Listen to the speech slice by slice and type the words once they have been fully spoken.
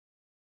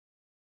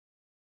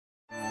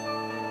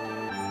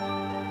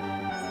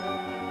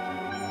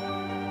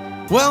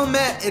Well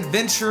met,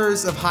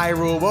 adventurers of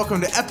Hyrule.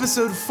 Welcome to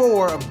episode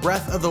 4 of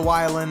Breath of the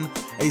Wild,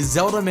 a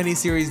Zelda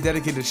miniseries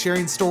dedicated to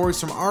sharing stories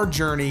from our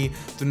journey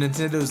to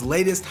Nintendo's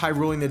latest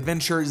Hyrulean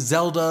adventure,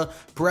 Zelda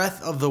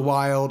Breath of the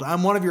Wild.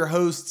 I'm one of your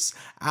hosts,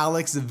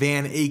 Alex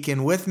Van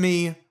Aken. With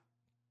me,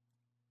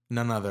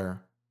 none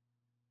other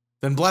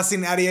than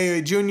Blessing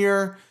Adeoye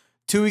Jr.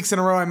 2 weeks in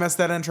a row, I messed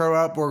that intro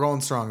up. We're going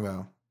strong,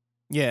 though.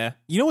 Yeah.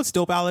 You know what's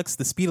dope, Alex?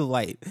 The speed of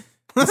light.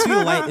 The speed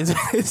of light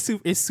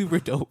is super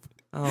dope.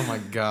 Oh my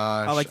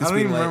gosh. I don't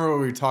even remember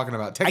what we were talking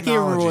about. Technology. I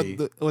can't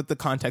remember what the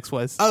context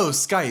was. Oh,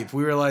 Skype.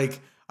 We were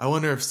like, I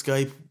wonder if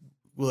Skype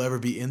will ever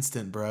be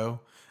instant, bro.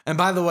 And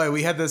by the way,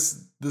 we had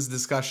this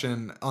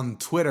discussion on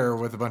Twitter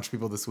with a bunch of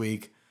people this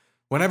week.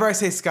 Whenever I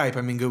say Skype,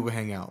 I mean Google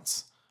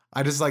Hangouts.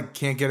 I just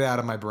can't get it out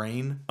of my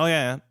brain. Oh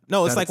yeah.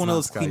 No, it's like one of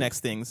those Skype. Kleenex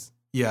things.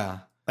 Yeah.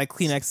 Like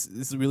Kleenex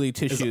is really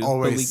tissue. It's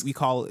always, but we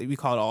call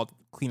it all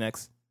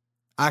Kleenex.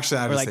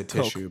 Actually, I would like say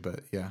Coke. tissue, but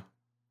yeah.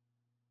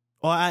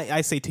 Well, I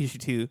say tissue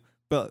too,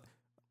 but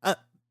yeah,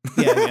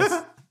 I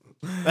guess.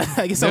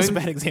 I guess that was a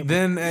bad example.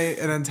 Then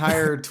an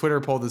entire Twitter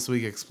poll this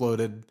week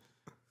exploded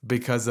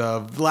because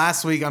of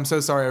last week. I'm so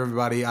sorry,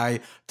 everybody.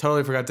 I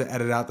totally forgot to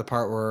edit out the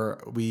part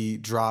where we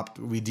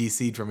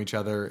DC'd from each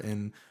other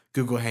in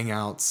Google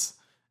Hangouts,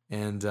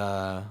 and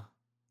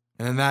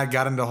then that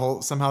got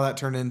into somehow that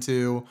turned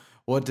into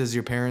what did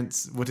your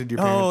parents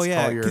call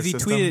your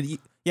system?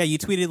 You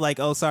tweeted like,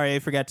 oh, sorry, I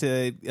forgot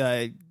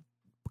to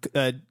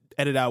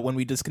edit out when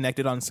we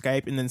disconnected on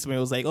Skype, and then somebody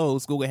was like, oh,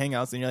 it's Google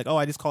Hangouts, and you're like, oh,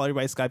 I just call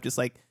everybody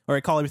Skype or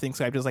I call everything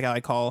Skype just like how I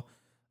call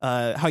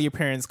how your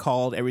parents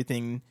called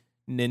everything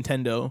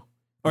Nintendo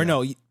or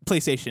no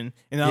PlayStation,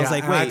 and I was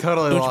like, wait, I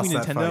totally don't lost you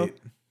mean that Nintendo? fight.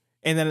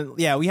 And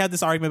then we had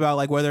this argument about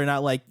like whether or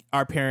not like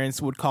our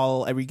parents would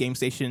call every game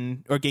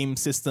station or game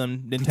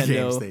system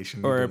Nintendo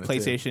or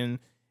PlayStation,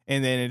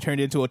 and then it turned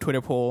into a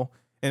Twitter poll,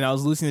 and I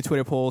was losing the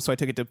Twitter poll, so I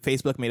took it to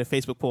Facebook, made a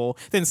Facebook poll.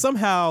 Then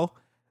somehow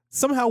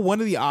one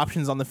of the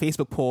options on the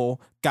Facebook poll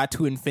got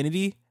to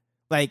infinity.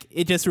 Like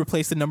it just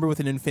replaced the number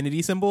with an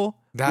infinity symbol,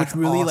 which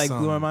really awesome.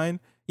 blew my mind.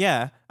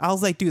 Yeah. I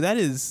was like, dude,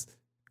 that's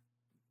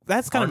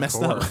kind of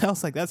messed up. I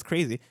was like, that's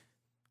crazy.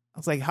 I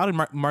was like, how did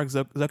Mark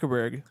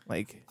Zuckerberg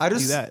do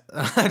that?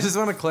 I just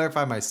want to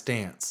clarify my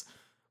stance.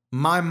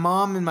 My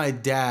mom and my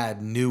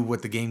dad knew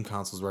what the game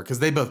consoles were because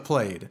they both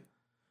played. It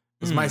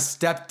was my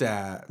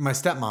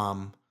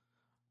stepmom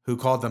who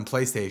called them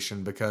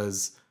PlayStation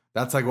because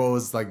that's like what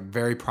was like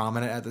very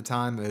prominent at the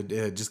time. It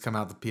had just come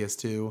out the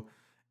PS2,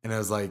 and it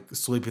was like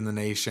sweeping the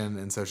nation,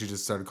 and so she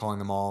just started calling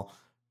them all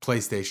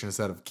PlayStation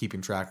instead of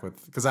keeping track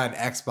with. Because I had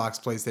Xbox,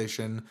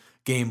 PlayStation,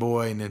 Game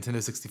Boy,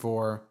 Nintendo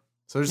 64,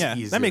 so it's just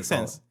easier. That makes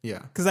sense. Yeah,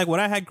 because like what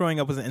I had growing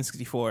up was an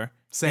N64,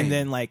 same. And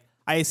then like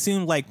I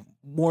assumed like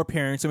more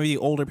parents or maybe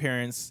older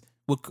parents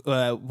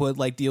would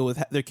like deal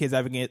with their kids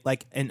having it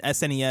like an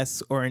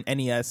SNES or an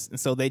NES, and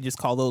so they just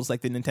call those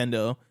like the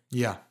Nintendo.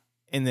 Yeah,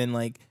 and then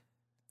like.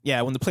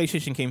 Yeah, when the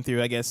PlayStation came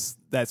through, I guess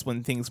that's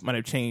when things might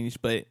have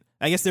changed. But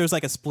I guess there was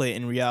like a split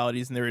in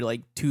realities, and there were like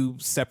two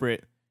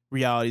separate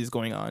realities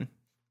going on.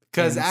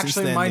 Because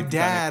actually, my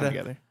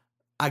dad,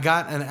 I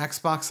got an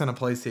Xbox and a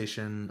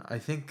PlayStation. I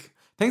think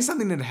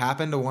something had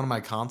happened to one of my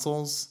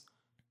consoles.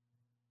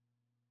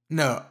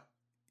 No,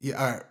 yeah.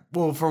 All right.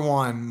 Well, for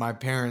one, my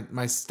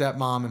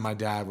stepmom, and my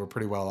dad were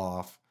pretty well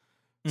off,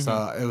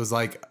 so it was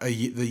like the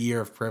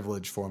year of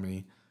privilege for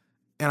me.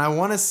 And I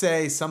want to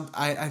say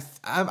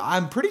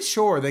I'm pretty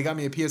sure they got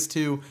me a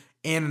PS2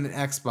 and an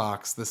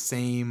Xbox the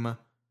same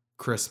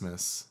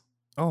Christmas.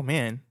 Oh,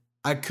 man.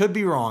 I could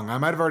be wrong. I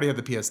might have already had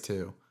the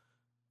PS2.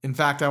 In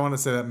fact, I want to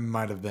say that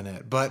might have been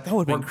it. But that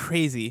would have been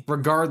crazy.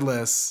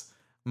 Regardless,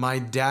 my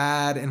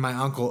dad and my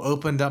uncle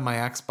opened up my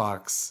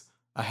Xbox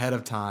ahead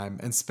of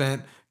time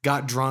and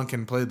got drunk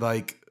and played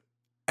like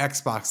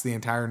Xbox the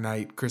entire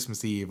night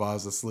Christmas Eve while I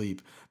was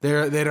asleep.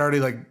 They'd already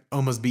like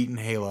almost beaten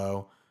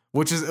Halo.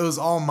 It was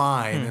all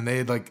mine, and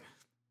they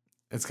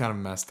it's kind of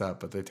messed up,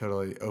 but they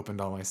totally opened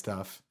all my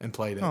stuff and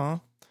played it. Aww.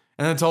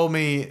 And then told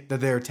me that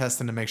they were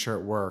testing to make sure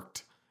it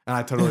worked, and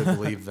I totally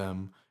believed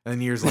them. And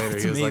then years later,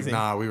 he was like,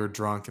 nah, we were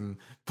drunk and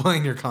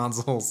playing your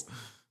consoles.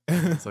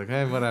 It's like,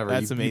 hey, whatever,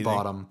 That's amazing. You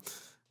bought them.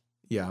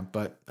 Yeah,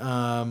 but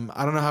I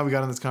don't know how we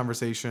got in this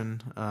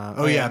conversation.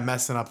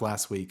 Messing up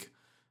last week.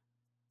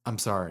 I'm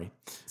sorry.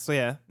 So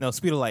yeah, no,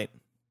 speed of light.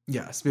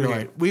 Yeah, speed of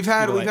light. We've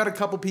had a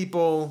couple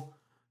people...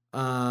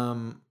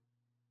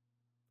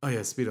 Oh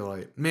yeah, speed of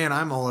light. Man,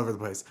 I'm all over the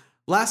place.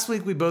 Last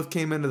week we both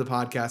came into the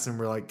podcast and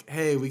we're like,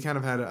 hey, we kind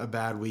of had a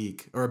bad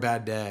week or a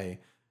bad day.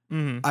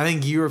 Mm-hmm. I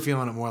think you were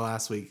feeling it more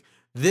last week.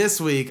 This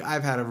week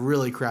I've had a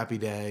really crappy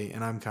day,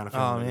 and I'm kind of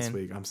feeling it this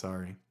week. I'm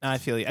sorry. I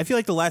feel you. I feel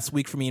like the last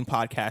week for me in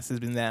podcasts has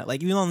been that.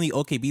 Like even on the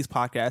OKB's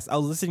podcast, I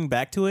was listening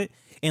back to it,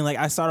 and like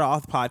I started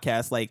off the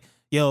podcast like,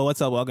 yo, what's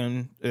up?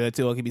 Welcome to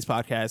OKB's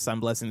podcast. I'm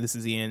Blessing. This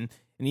is Ian.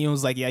 And Ian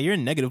was like, yeah, you're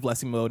in negative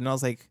blessing mode. And I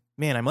was like,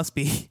 man, I must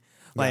be.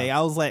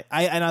 I was like,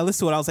 I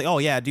listened to it. I was like, oh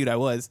yeah, dude, I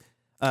was.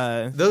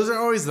 Those are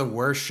always the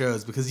worst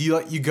shows because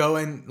you go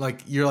in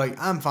like you're like,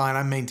 I'm fine,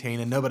 I'm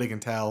maintaining, nobody can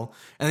tell,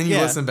 and then you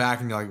listen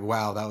back and you're like,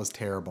 wow, that was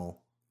terrible.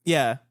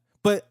 Yeah,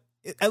 but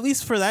at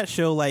least for that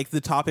show, like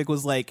the topic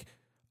was like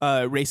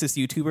racist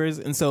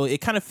YouTubers, and so it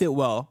kind of fit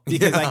well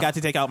because I got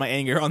to take out my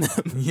anger on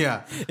them.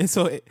 Yeah, and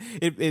so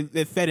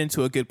it fed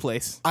into a good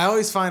place. I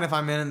always find if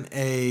I'm in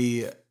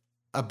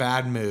a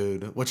bad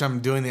mood, which I'm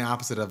doing the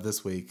opposite of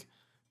this week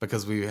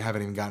because we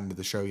haven't even gotten to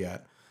the show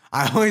yet,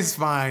 I always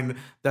find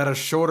that a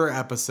shorter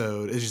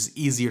episode is just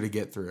easier to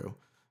get through.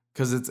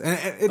 Because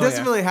it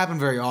doesn't really happen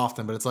very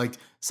often, but it's like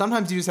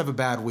sometimes you just have a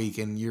bad week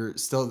and you're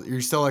still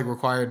like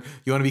required.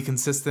 You want to be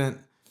consistent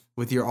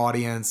with your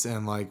audience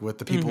and like with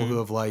the people who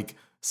have like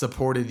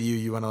supported you.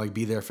 You want to like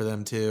be there for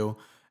them too.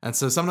 And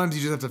so sometimes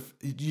you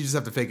just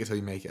have to fake it till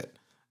you make it.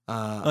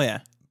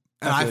 And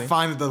I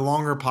find that the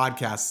longer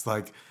podcasts,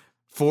 like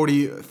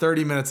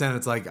 30 minutes in,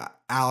 it's like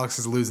Alex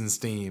is losing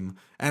steam,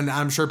 and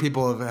I'm sure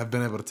people have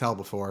been able to tell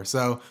before.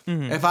 So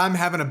if I'm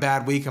having a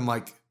bad week, I'm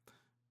like,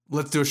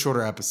 let's do a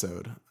shorter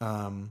episode.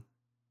 And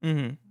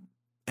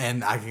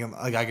I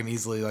can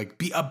easily like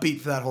be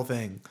upbeat for that whole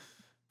thing.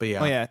 But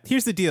yeah. Oh yeah.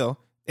 Here's the deal.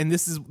 And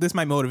this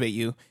might motivate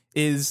you,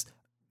 is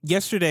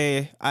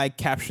yesterday I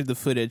captured the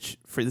footage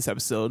for this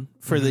episode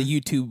for the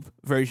YouTube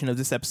version of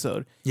this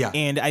episode. Yeah.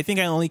 And I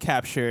think I only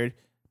captured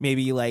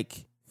maybe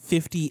like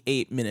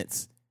 58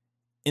 minutes.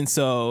 And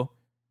so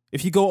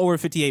if you go over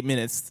 58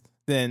 minutes,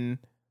 then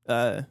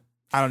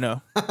I don't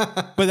know,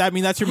 but I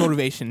mean that's your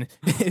motivation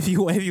if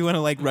you want to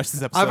like rush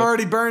this episode. I've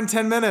already burned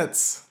 10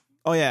 minutes.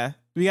 Oh yeah,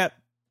 we got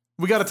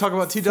to talk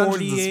about 2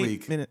 dungeons this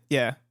week.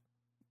 Yeah,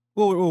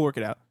 we'll work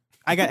it out.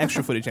 I got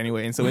extra footage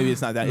anyway, and so maybe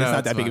it's not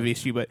that big of an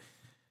issue. But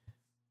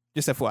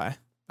just FYI.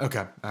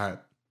 Okay, all right.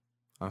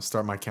 I'll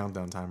start my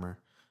countdown timer.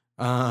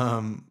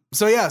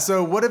 So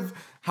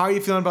how are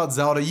you feeling about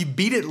Zelda? You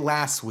beat it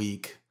last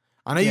week.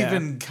 I know you've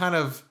been kind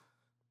of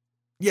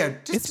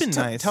it's been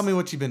nice. Tell me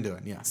what you've been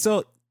doing. Yeah.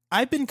 So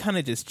I've been kind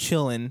of just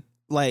chilling.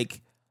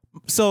 Like,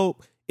 so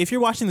if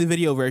you're watching the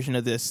video version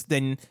of this,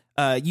 then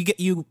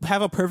you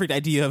have a perfect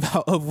idea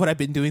of what I've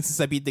been doing since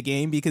I beat the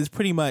game, because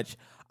pretty much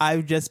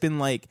I've just been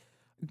like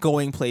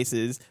going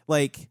places.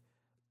 Like,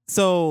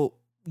 so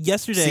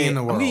yesterday, seeing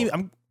the world.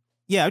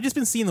 I've just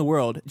been seeing the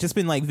world. Just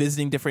been like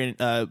visiting different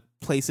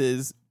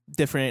places,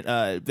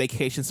 different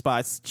vacation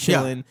spots,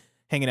 chilling,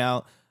 hanging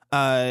out.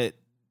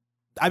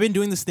 I've been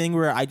doing this thing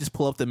where I just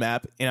pull up the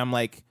map and I'm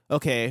like,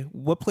 okay,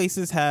 what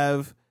places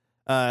have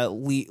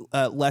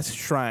less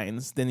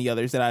shrines than the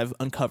others that I've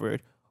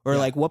uncovered, or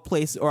like what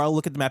place, or I'll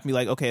look at the map and be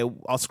like, okay,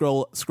 I'll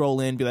scroll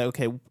in, be like,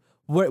 okay,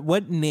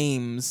 what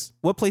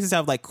places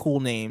have like cool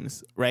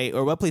names, right?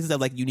 Or what places have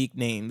like unique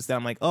names that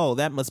I'm like, oh,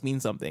 that must mean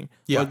something.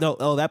 Yeah. Or no,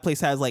 oh, that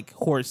place has like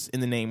horse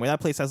in the name, or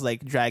that place has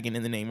like dragon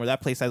in the name, or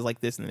that place has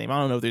like this in the name. I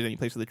don't know if there's any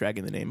place with a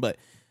dragon in the name, but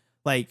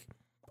like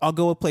I'll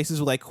go with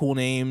places with like cool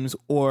names,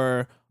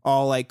 or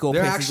I'll like go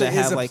places that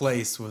have like. There actually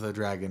is a place with a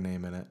dragon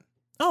name in it.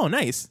 Oh,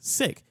 nice.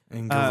 Sick.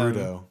 In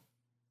Gerudo.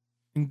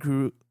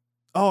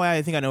 Oh,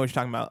 I think I know what you're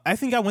talking about. I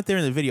think I went there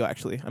in the video,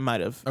 actually. I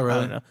might have. Oh, really?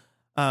 I don't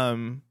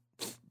know.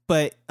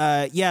 But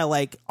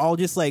like I'll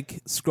just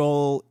like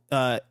scroll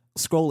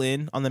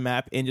in on the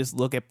map and just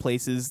look at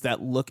places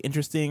that look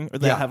interesting or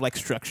that have like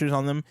structures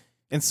on them.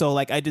 And so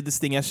like I did this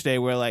thing yesterday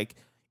where like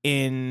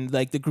in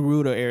like the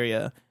Gerudo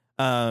area,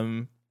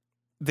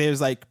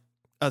 there's like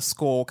a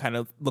skull kind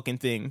of looking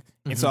thing.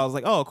 And so I was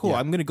like, oh, cool.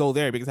 I'm going to go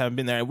there because I haven't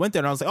been there. I went there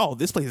and I was like, oh,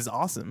 this place is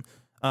awesome.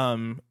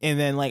 And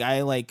then like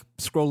I like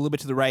scrolled a little bit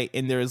to the right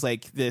and there was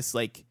like this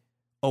like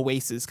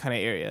oasis kind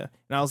of area.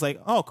 And I was like,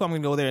 oh, cool. I'm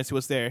going to go there and see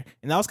what's there.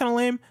 And that was kind of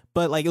lame,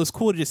 but like it was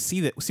cool to just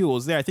see what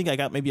was there. I think I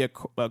got maybe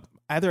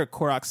either a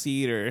Korok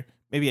seed or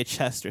maybe a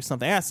chest or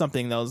something. I got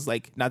something that was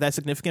like not that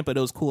significant, but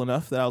it was cool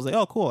enough that I was like,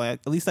 oh, cool.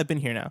 At least I've been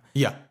here now.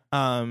 Yeah.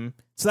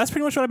 So that's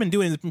pretty much what I've been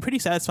doing. It's been pretty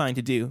satisfying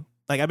to do.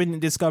 Like I've been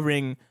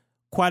discovering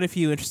quite a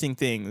few interesting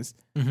things,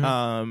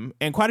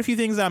 and quite a few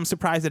things that I'm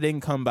surprised I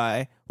didn't come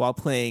by while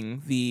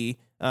playing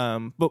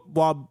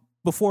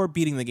before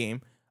beating the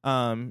game.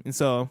 And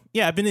so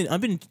yeah, I've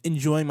been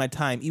enjoying my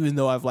time, even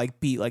though I've like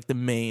beat like the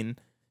main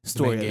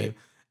story of it.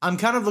 I'm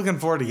kind of looking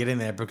forward to getting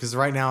there because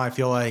right now I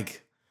feel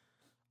like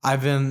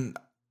we've been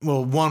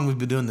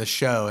doing the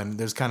show and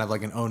there's kind of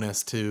like an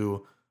onus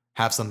to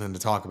have something to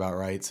talk about,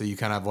 right? So you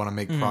kind of want to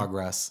make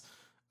progress.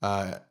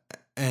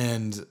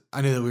 And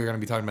I knew that we were going to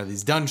be talking about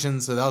these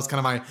dungeons, so that was kind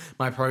of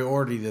my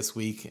priority this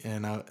week.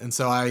 And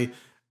so I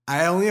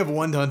only have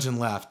one dungeon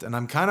left, and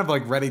I'm kind of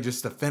like ready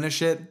just to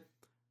finish it,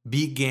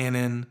 beat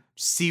Ganon,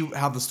 see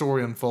how the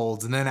story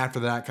unfolds, and then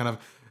after that, kind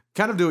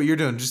of do what you're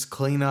doing, just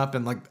clean up.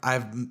 And like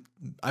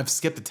I've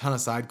skipped a ton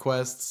of side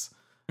quests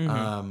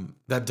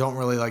that don't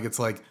really like. It's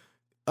like,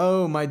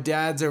 oh, my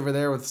dad's over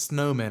there with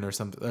snowmen or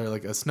something, or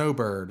like a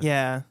snowbird.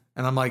 Yeah,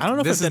 and I'm like, I don't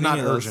know, this is not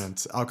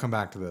urgent. I'll come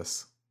back to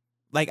this.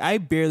 Like, I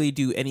barely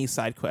do any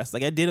side quests.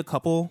 Like, I did a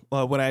couple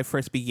when I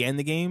first began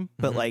the game,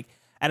 but, like,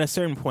 at a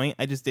certain point,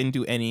 I just didn't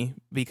do any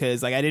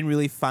because, like, I didn't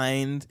really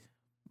find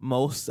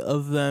most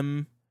of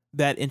them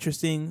that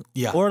interesting.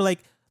 Yeah. Or, like,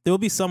 there will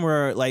be some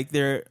where, like,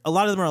 a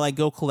lot of them are, like,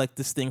 go collect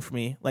this thing for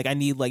me. Like, I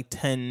need, like,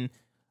 10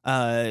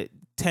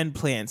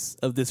 plants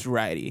of this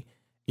variety.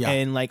 Yeah.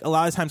 And, like, a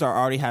lot of times I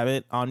already have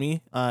it on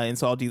me, and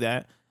so I'll do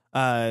that.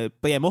 But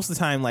yeah, most of the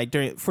time, like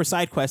for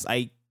side quests,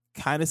 I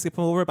kind of skip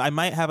them over. But I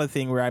might have a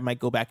thing where I might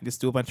go back and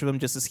just do a bunch of them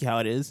just to see how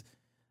it is.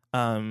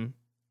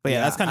 But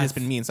yeah, that's kind of just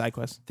been me in side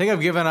quests. I think I've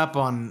given up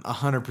on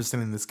 100%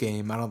 in this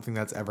game. I don't think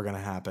that's ever going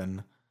to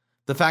happen.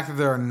 The fact that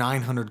there are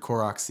 900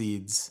 Korok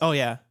seeds. Oh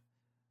yeah,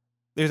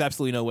 there's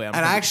absolutely no way. And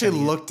I actually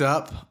looked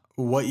up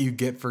what you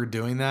get for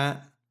doing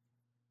that.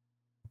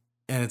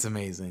 And it's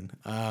amazing.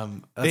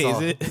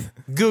 Is it?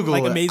 Google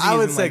like, it. I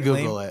would say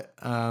Google it.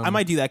 I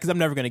might do that because I'm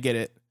never going to get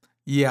it.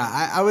 Yeah,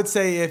 I would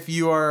say if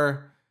you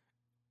are,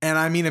 and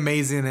I mean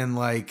amazing and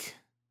like,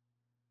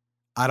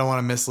 I don't want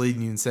to mislead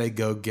you and say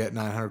go get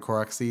 900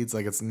 Korok seeds.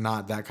 Like it's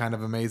not that kind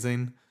of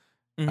amazing.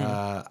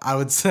 Mm-hmm. I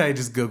would say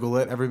just Google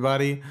it,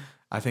 everybody.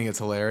 I think it's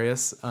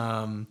hilarious.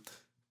 But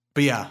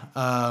yeah,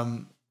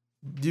 I'm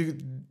not going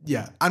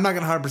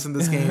to 100%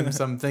 this game.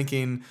 So I'm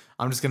thinking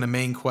I'm just going to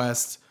main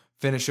quest,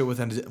 finish it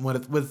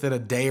within a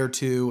day or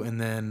two, and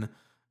then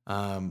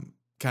kind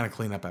of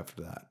clean up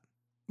after that.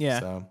 Yeah.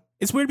 So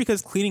it's weird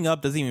because cleaning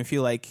up doesn't even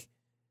feel like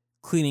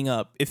cleaning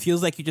up. It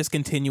feels like you're just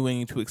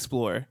continuing to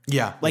explore.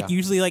 Yeah. Like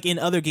usually like in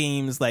other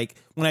games, like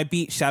when I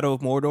beat Shadow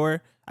of Mordor,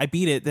 I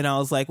beat it, then I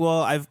was like,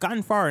 well, I've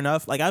gotten far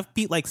enough. Like I've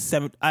beat like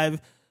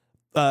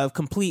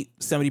complete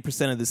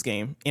 70% of this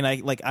game, and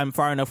I'm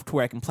far enough to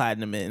where I can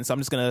platinum it. And so I'm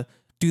just going to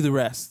do the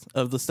rest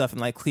of the stuff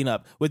and like clean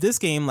up. With this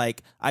game,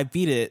 like I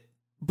beat it,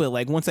 but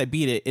like once I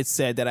beat it, it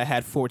said that I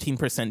had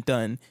 14%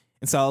 done.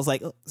 And so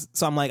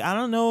I'm like, I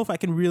don't know if I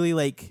can really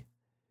like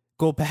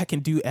go back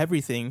and do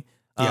everything.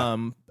 Yeah.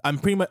 I'm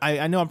pretty much,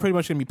 I know I'm pretty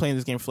much going to be playing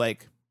this game for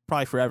like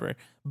probably forever,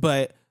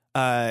 but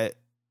at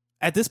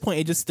this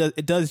point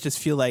it does just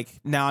feel like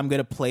now I'm going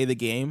to play the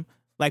game.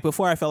 Like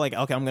before I felt like,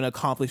 okay, I'm going to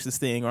accomplish this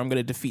thing or I'm going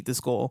to defeat this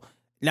goal.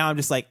 Now I'm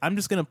just like, I'm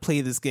just going to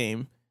play this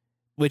game,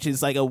 which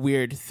is like a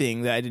weird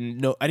thing that I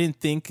didn't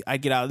think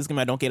I'd get out of this game.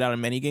 I don't get out of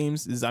many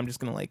games is I'm just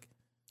going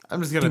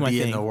to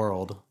be in the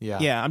world. Yeah.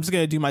 Yeah. I'm just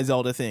going to do my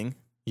Zelda thing.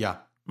 Yeah.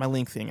 My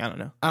Link thing. I don't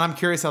know. And I'm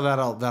curious how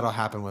that'll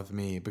happen with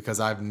me because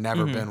I've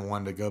never been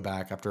one to go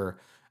back after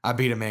I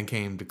beat a man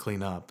came to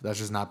clean up. That's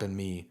just not been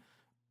me.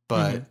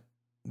 But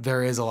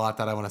there is a lot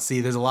that I want to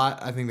see. There's a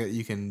lot I think that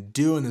you can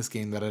do in this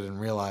game that I didn't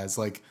realize.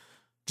 Like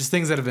just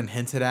things that have been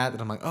hinted at that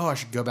I'm like, oh, I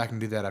should go back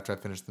and do that after I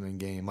finish the main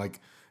game.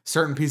 Like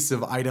certain pieces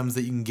of items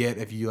that you can get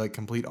if you like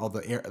complete all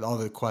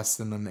the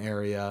quests in an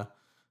area.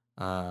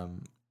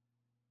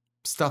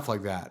 Stuff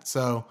like that.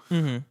 So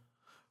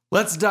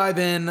let's dive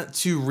in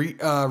to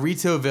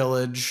Rito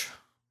Village.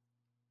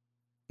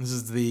 This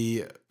is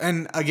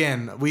and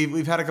again,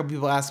 we've had a couple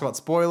people ask about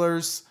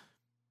spoilers.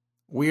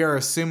 We are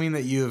assuming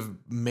that you have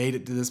made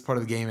it to this part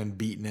of the game and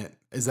beaten it.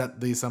 Is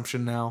that the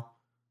assumption now?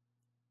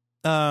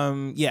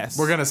 Yes.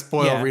 We're gonna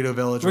spoil Rito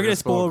Village. We're gonna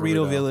spoil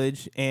Rito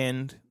Village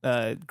and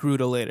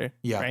Gerudo later.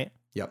 Yeah. Right?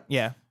 Yep.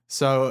 Yeah.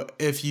 So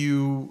if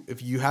you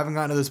haven't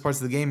gotten to those parts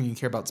of the game and you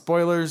care about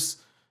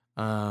spoilers,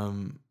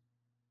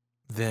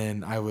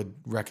 then I would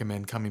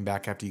recommend coming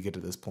back after you get to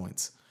those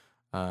points.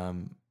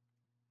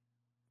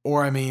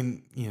 Or I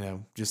mean,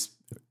 just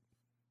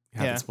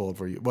have it spoiled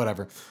for you.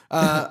 Whatever.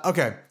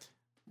 Okay.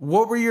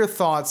 What were your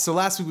thoughts? So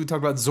last week we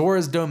talked about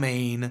Zora's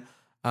Domain.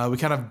 We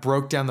kind of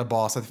broke down the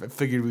boss. I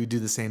figured we'd do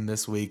the same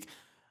this week.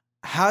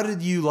 How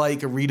did you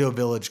like Rito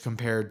Village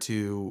compared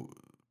to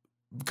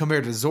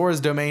Zora's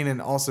Domain and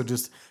also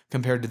just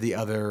compared to the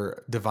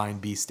other Divine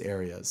Beast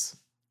areas?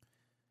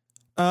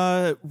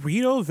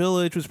 Rito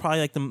Village was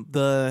probably like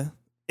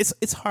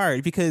it's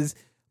hard because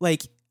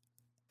like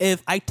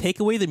if I take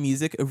away the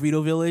music of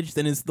Rito Village,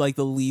 then it's like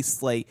the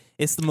least like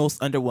it's the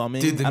most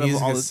underwhelming. Dude, the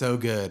music is so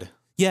good.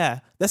 Yeah,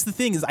 that's the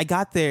thing is I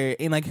got there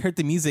and I heard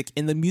the music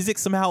and the music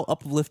somehow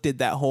uplifted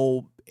that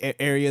whole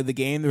area of the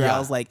game where I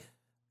was like,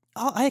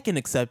 oh, I can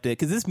accept it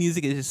because this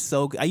music is just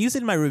so good. I use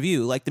it in my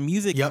review. Like the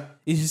music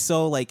is just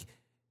so like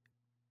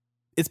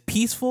it's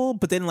peaceful,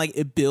 but then like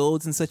it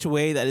builds in such a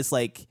way that it's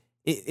like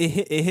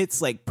it hits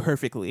like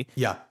perfectly.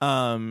 Yeah.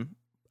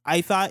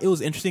 I thought it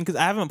was interesting because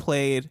I haven't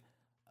played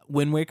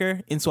Wind Waker,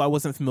 and so I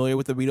wasn't familiar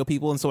with the Rito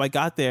people, and so I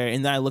got there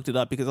and then I looked it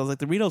up because I was like,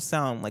 the Ritos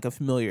sound like a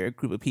familiar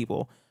group of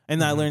people, and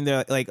then I learned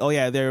they're like, oh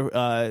yeah,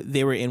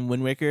 they were in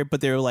Wind Waker,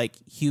 but they were like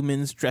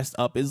humans dressed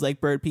up as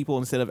like bird people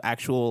instead of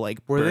actual like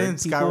were they in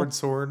Skyward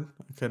Sword?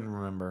 I couldn't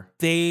remember.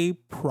 They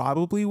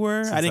probably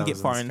were. I didn't get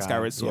far in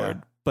Skyward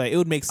Sword, but it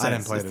would make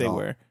sense if they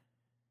were.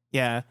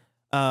 Yeah.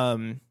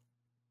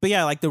 But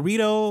yeah, like the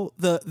Rito,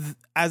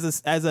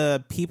 as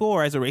a people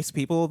or as a race of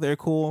people, they're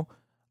cool.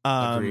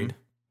 Agreed.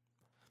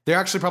 They're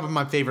actually probably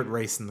my favorite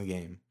race in the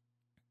game.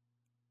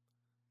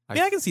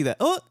 Yeah, I can see that.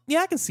 Oh, yeah,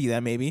 I can see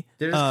that maybe.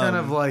 They're just kind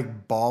of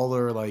like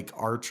baller, like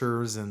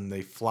archers, and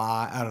they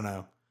fly. I don't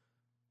know.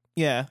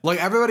 Yeah.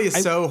 Like everybody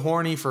is so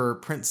horny for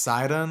Prince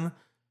Sidon.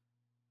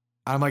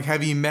 I'm like,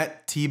 have you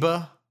met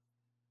Tiba?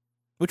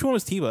 Which one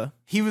was Tiba?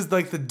 He was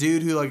like the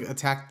dude who like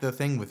attacked the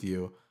thing with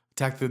you.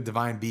 Attacked the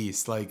Divine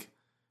Beast. Like,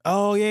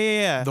 oh,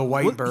 yeah. The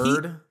white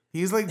bird.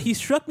 He's like... He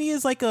struck me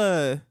as like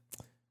a...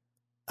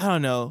 I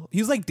don't know.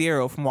 He was like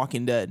Darrow from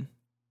Walking Dead.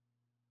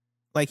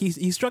 Like,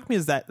 he struck me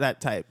as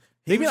that type.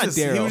 Maybe not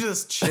Darrow. He was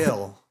just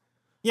chill.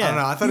 Yeah. I don't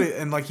know. I thought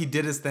and like he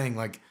did his thing.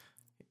 Like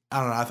I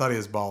don't know. I thought he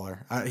was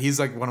baller. He's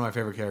like one of my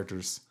favorite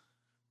characters.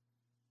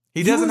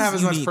 He doesn't have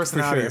as much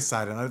personality as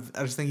Sidon.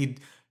 I just think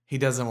he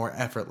does it more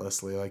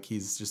effortlessly. Like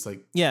he's just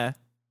like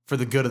for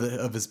the good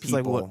of his people.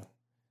 Like, what?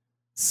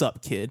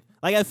 Sup, kid?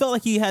 Like I felt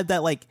like he had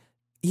that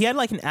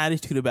an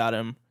attitude about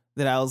him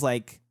that I was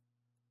like,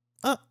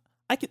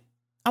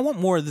 I want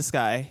more of this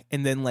guy.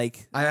 And then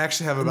like I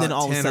actually have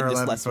about 10 or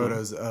 11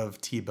 photos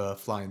of Tiba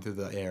flying through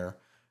the air.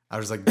 I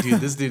was like, dude,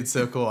 this dude's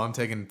so cool. I'm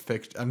taking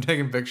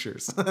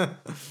pictures.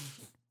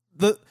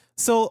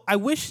 So I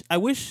wish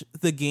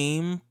the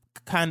game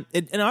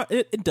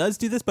it does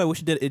do this, but I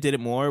wish it did it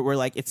more, where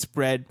like it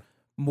spread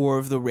more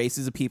of the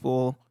races of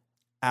people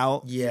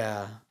out,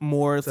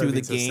 more through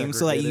the game,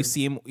 so that you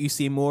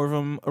see more of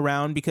them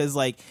around, because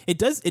like it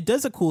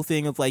does a cool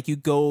thing of like you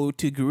go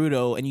to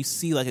Gerudo and you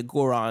see like a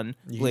Goron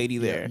lady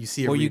there, you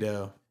see a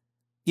Rito,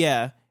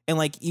 and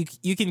like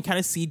you can kind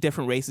of see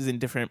different races in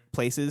different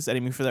places. I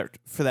didn't mean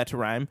for that to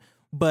rhyme,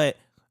 but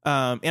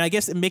and I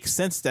guess it makes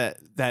sense that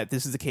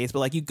this is the case. But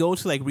like you go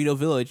to like Rito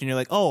Village and you're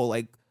like, oh,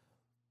 like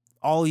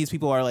all these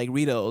people are like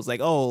Ritos,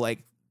 like, oh, like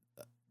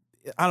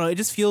I don't know,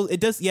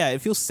 it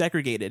feels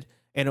segregated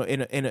in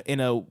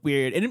a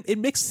weird, and it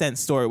makes sense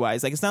story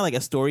wise. Like it's not like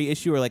a story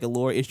issue or like a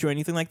lore issue or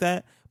anything like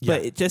that,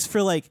 but it just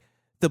for like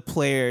the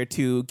player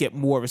to get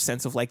more of a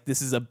sense of like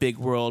this is a big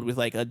world with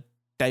like a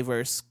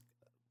diverse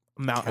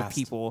amount of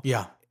people.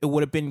 It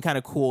would have been kind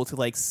of cool to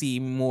like see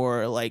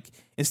more, like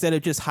instead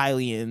of just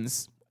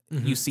Hylians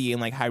you see in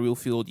like Hyrule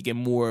Field, you get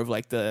more of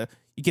like you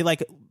get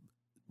like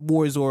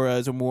more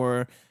Zoras or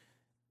more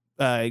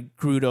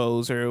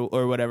Gerudos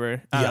or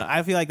whatever.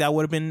 I feel like that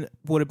would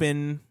have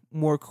been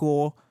more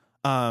cool.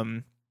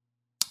 But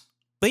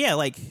yeah,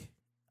 like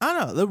I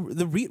don't know,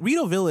 the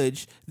Rito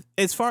Village,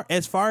 as far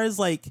as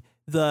like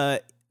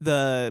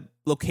the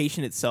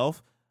location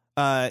itself,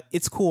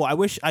 it's cool.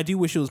 I do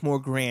wish it was more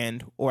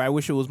grand, or I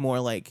wish it was more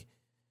like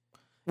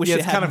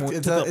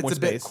it's a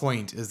bit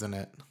quaint, isn't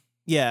it?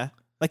 Yeah,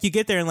 like you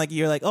get there and like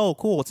you're like, oh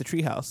cool, it's a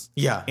treehouse.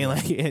 And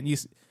like and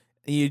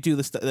you do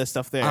the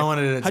stuff there. I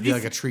wanted it to be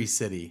like a tree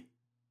city.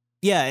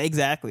 Yeah,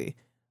 exactly.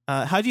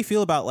 How do you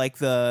feel about like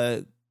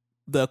the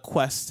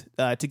quest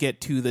to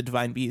get to the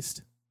Divine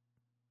Beast?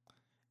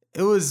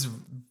 It was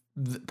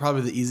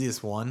probably the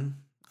easiest one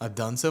I've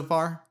done so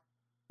far.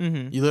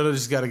 Mm-hmm. You literally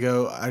just got to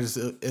go.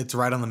 It's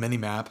right on the mini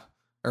map,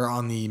 or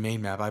on the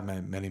main map. I have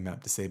my mini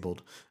map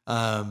disabled.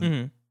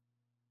 And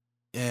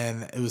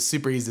it was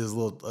super easy. It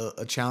was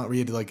a challenge where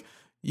you had to like,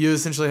 you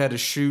essentially had to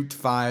shoot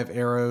 5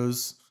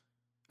 arrows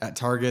at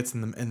targets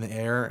in the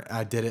air.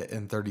 I did it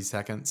in 30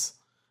 seconds.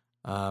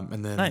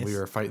 And then we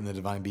were fighting the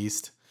Divine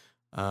Beast.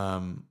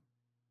 What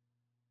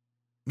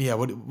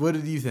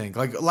did you think?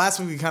 Like last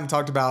week we kind of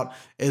talked about,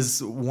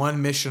 is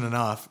one mission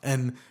enough?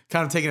 And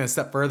kind of taking it a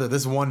step further,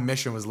 this one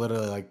mission was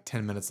literally like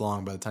 10 minutes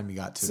long by the time you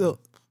got to it.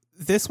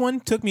 This one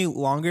took me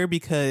longer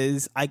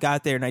because I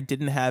got there and I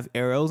didn't have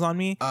arrows on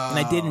me, and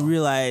I didn't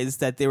realize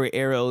that there were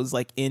arrows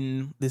like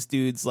in this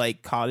dude's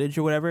like cottage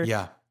or whatever.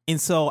 Yeah.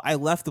 And so I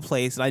left the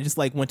place and I just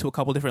like went to a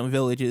couple different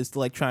villages to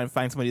like try and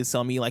find somebody to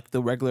sell me like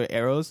the regular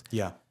arrows.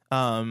 Yeah.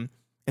 And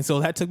so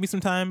that took me some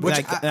time.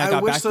 Which I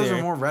wish those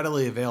were more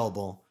readily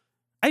available.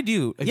 I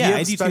do. If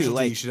I do too.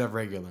 Like, you should have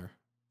regular.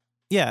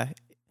 Yeah.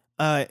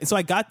 So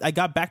I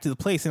got back to the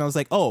place and I was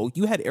like, oh,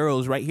 you had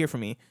arrows right here for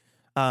me.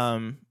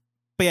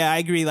 But yeah, I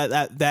agree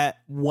that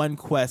one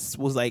quest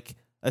was like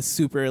a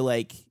super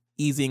like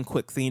easy and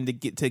quick thing to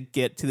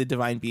get to the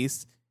Divine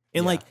Beast.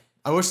 And like,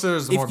 I wish there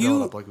was more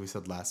build up, like we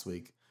said last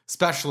week,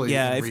 especially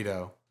in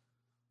Rito.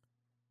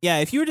 Yeah,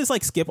 if you were just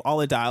like skip all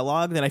the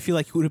dialogue, then I feel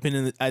like you would have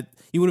been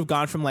you would have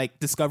gone from like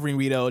discovering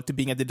Rito to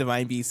being at the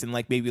Divine Beast in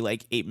like maybe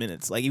like 8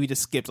 minutes. Like if you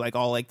just skipped like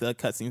all like the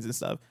cutscenes and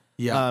stuff.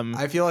 Yeah,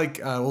 I feel like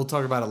we'll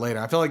talk about it later.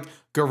 I feel like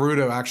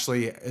Gerudo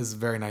actually is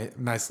very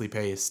nicely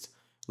paced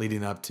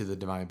leading up to the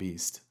Divine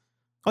Beast.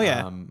 Oh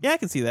yeah, I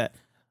can see that.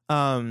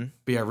 But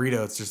yeah,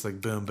 Rito, it's just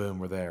like boom, boom,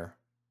 we're there.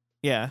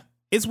 Yeah,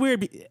 it's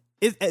weird.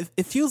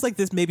 It feels like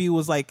this maybe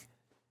was like,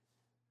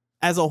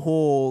 as a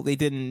whole, they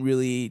didn't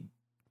really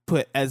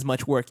put as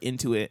much work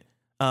into it,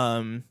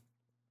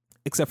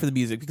 except for the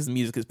music, because the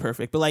music is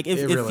perfect. But like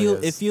it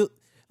feels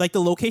like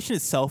the location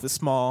itself is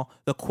small,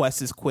 the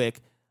quest is quick.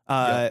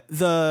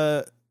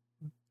 The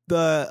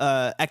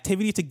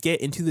activity to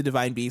get into the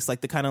Divine Beast,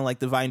 like the kind of like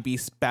Divine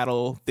Beast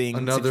battle thing,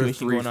 another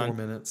situation 3-4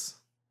 minutes.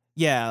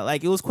 Yeah,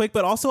 like it was quick,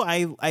 but also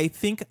I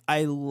think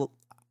I want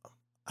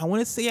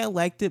to say I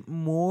liked it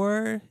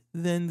more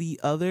than the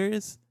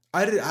others.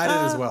 I did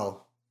as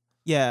well.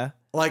 Yeah.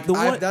 Like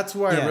that's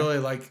where I really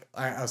like.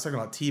 I was talking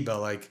about Tiba.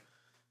 Like,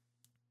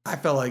 I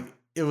felt like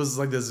it was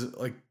like this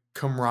like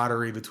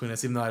camaraderie between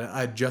us, even though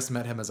I just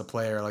met him as a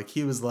player. Like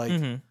he was like,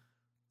 and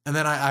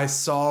then I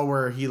saw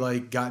where he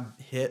like got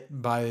hit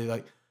by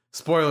like,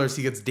 spoilers.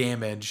 He gets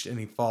damaged and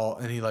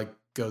he like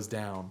goes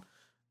down.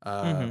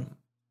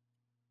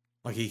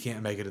 Like he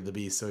can't make it to the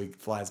beast, so he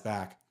flies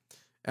back.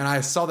 And I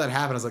saw that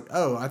happen. I was like,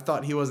 oh, I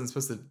thought he wasn't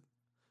supposed to.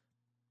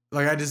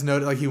 Like I just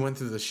noted like he went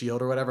through the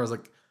shield or whatever. I was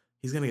like,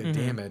 he's gonna get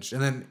damaged,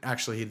 and then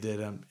actually he did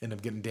end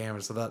up getting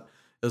damaged. So that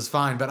It was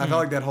fine, but I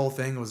felt like that whole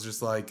thing was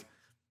just like,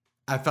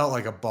 I felt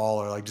like a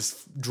baller, like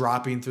just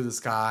dropping through the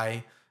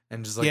sky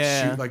and just like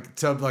shoot,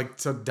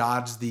 to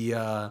dodge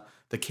the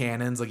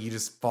cannons, like you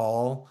just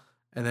fall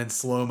and then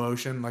slow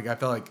motion. Like I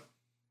felt like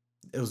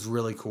it was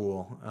really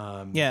cool.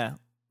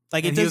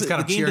 Like it does.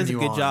 The game does a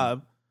good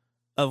job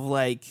of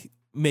like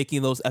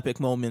making those epic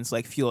moments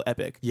like feel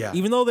epic. Yeah.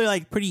 Even though they're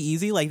like pretty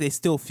easy, like they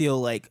still feel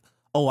like,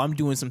 oh, I'm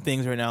doing some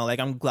things right now. Like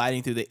I'm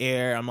gliding through the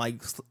air.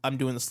 I'm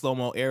doing the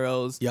slow-mo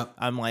arrows. Yep.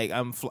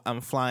 I'm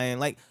flying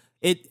like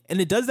it.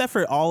 And it does that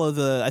for all of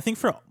the, I think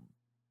for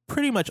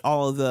pretty much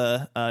all of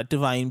the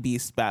Divine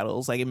Beast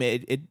battles. Like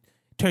it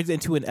turns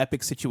into an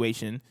epic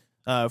situation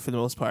for the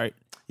most part.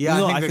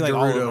 Yeah. I think the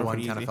Gerudo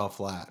one kind of fell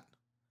flat.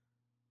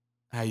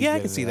 I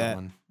can see that.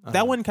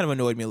 That one kind of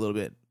annoyed me a little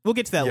bit. We'll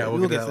get to that one.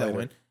 We'll get to that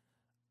one.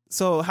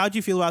 So how'd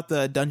you feel about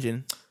the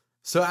dungeon?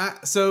 So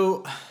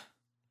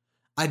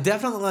I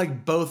definitely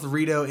like both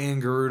Rito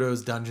and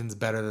Gerudo's dungeons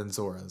better than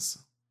Zora's.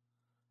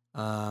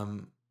 I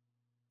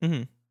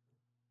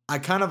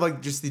kind of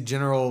like just the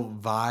general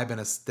vibe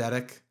and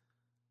aesthetic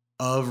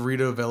of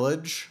Rito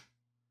Village,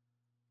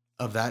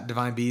 of that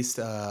Divine Beast,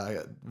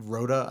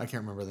 Rhoda. I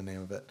can't remember the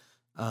name of it.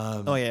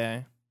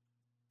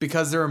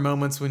 Because there are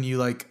moments when you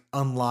like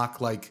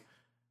unlock like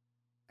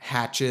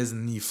hatches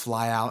and you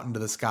fly out into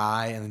the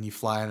sky and then you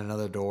fly in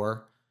another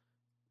door.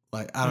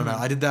 Like, I don't know.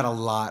 I did that a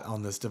lot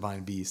on this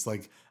Divine Beast.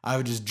 Like, I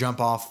would just jump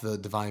off the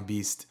Divine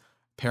Beast,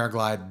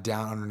 paraglide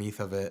down underneath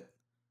of it.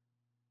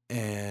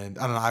 And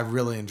I don't know. I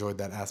really enjoyed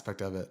that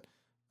aspect of it.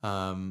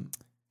 And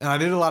I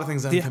did a lot of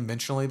things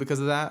unconventionally because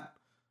of that,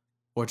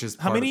 which is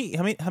how many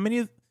of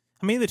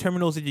the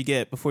terminals did you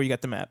get before you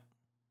got the map?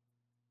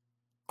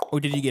 Or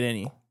did you get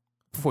any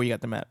before you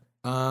got the map?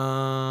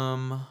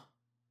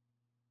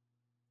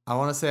 I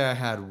want to say I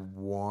had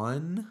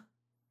one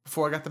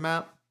before I got the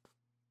map.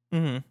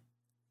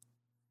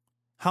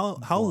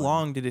 How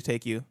long did it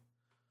take you?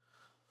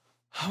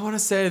 I want to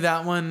say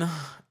that one.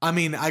 I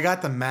mean, I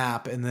got the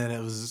map and then it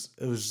was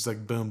just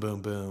like boom,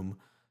 boom, boom.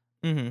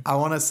 I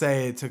want to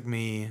say it took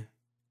me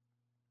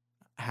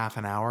half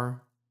an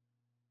hour.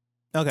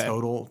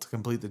 Total to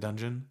complete the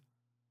dungeon.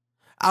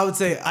 I would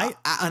say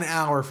an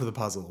hour for the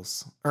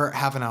puzzles, or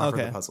half an hour for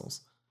the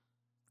puzzles.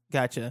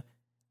 Gotcha.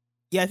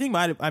 Yeah, I think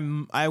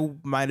I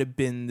might have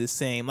been the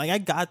same. Like I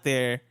got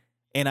there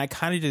and I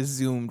kind of just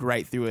zoomed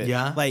right through it.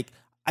 Yeah. Like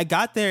I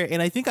got there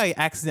and I think I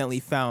accidentally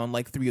found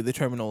like 3 of the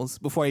terminals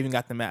before I even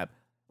got the map.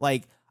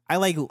 Like I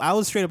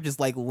was straight up just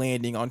like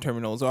landing on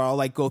terminals, or I'll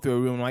like go through a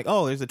room and like,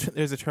 oh,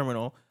 there's a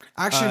terminal.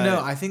 Actually,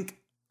 no, I think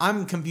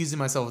I'm confusing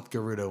myself with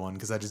Gerudo one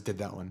because I just did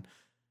that one.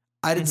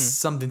 I did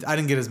something. I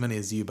didn't get as many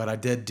as you, but I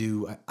did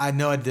do. I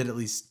know I did at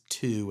least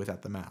 2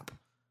 without the map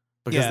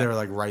because they were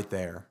like right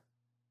there.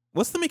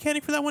 What's the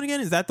mechanic for that one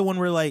again? Is that the one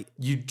where like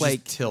you just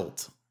like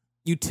tilt?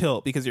 You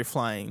tilt because you're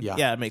flying.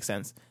 Yeah, it makes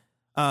sense.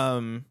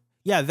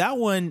 Yeah, that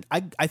one.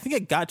 I think I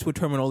got to a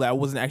terminal that I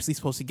wasn't actually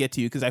supposed to get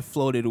to because I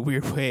floated a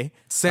weird way.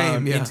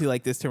 Into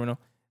like this terminal.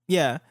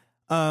 Yeah.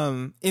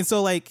 And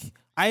so like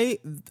I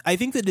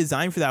think the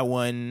design for that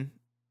one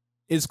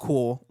is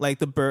cool. Like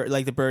the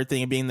bird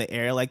thing and being in the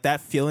air, like that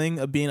feeling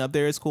of being up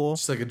there is cool.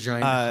 Just like a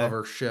giant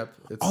hover ship.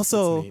 It's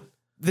neat.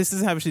 This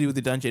doesn't have to do with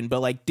the dungeon, but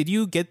like, did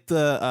you get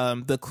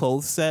the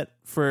clothes set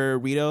for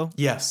Rito?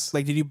 Yes.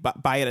 Like, did you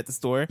buy it at the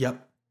store?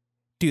 Yep.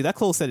 Dude, that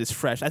clothes set is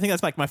fresh. I think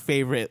that's like my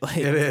favorite like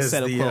it is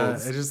set of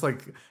clothes. It's just like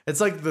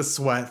it's like the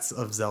sweats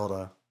of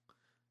Zelda.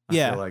 I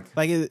feel like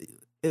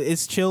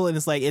it's chill and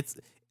it's like it's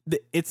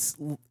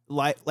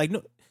like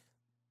no.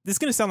 This is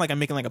gonna sound like I'm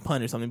making like a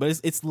pun or something, but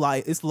it's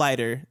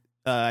lighter.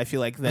 I feel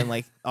like than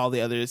like all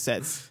the other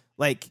sets.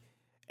 Like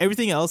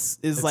everything else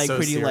is it's like so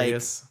pretty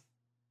serious.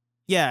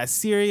 Like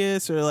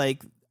serious, or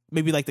like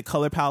maybe like the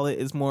color palette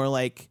is more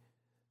like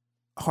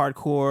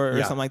hardcore or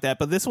something like that.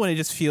 But this one, it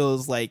just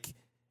feels like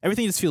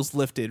everything just feels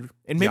lifted.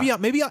 And maybe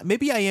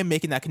I am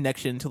making that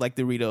connection to like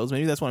the Ritos.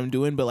 Maybe that's what I'm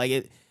doing. But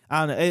like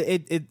I don't know.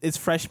 It's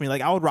fresh to me.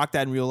 Like I would rock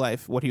that in real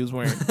life. What he was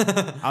wearing,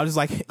 I was just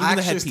like, even I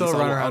the actually headpiece, still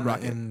run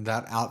around in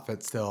that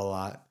outfit still a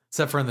lot,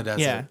 except for in the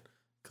desert. Yeah,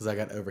 because I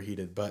got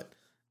overheated. But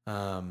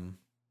I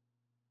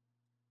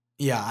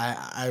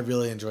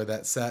really enjoyed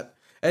that set.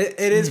 It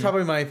is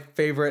probably my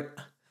favorite.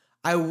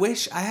 I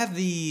wish I have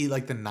the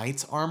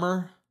knight's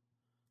armor,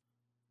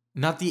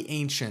 not the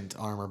ancient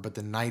armor, but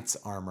the knight's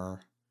armor.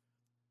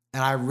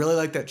 And I really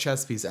like that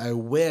chest piece. I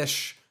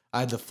wish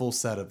I had the full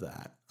set of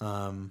that.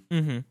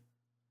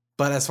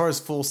 But as far as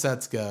full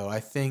sets go, I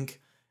think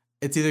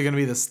it's either going to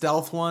be the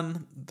stealth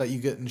one that you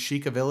get in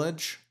Sheikah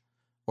Village,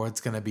 or it's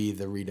going to be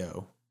the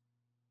Rito.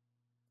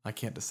 I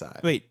can't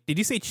decide. Wait, did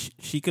you say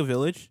Sheikah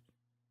Village?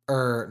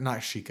 Or not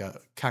Sheikah,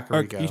 Kakariko.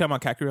 Are you talking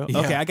about Kakariko? Yeah.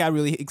 Okay, I got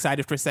really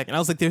excited for a second. I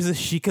was like, there's a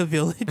Sheikah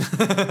Village?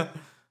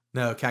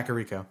 No,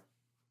 Kakariko.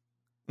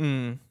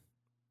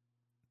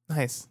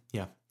 Nice.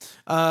 Yeah.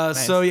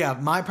 Nice. So yeah,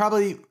 my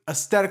probably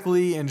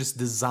aesthetically and just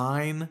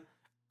design,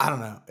 I don't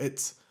know.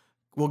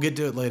 We'll get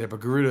to it later, but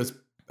Gerudo's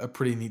a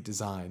pretty neat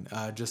design,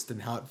 just in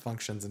how it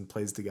functions and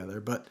plays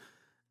together. But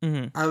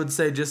I would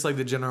say just like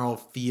the general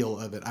feel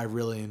of it, I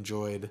really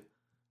enjoyed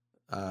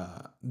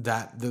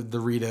that the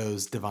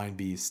Rito's Divine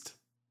Beast,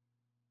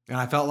 and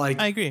I felt like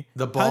I agree.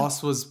 The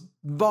boss was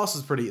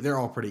pretty. They're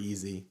all pretty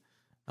easy.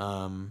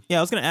 Yeah,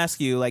 I was gonna ask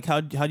you like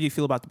how do you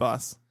feel about the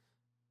boss?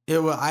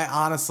 I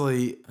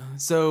honestly,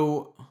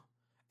 so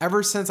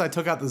ever since I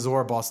took out the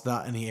Zora boss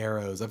without any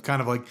arrows, I've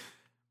kind of like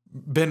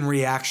been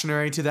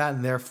reactionary to that,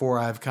 and therefore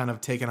I've kind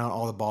of taken out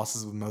all the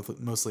bosses with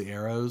mostly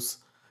arrows,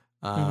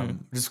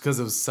 just because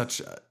it was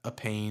such a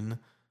pain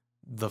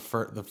the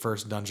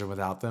first dungeon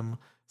without them.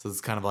 So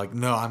it's kind of like,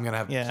 no, I'm gonna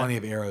have plenty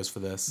of arrows for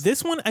this.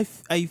 This one,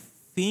 I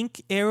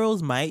think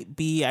arrows might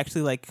be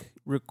actually like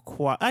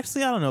required.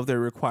 Actually, I don't know if they're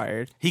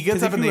required. He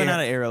gets up in the air. Run out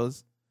of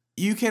arrows.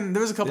 You can.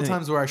 There was a couple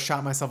times where I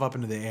shot myself up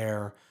into the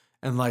air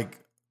and like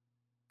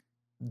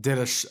did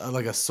a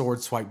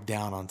sword swipe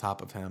down on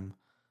top of him.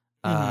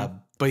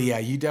 But yeah,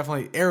 you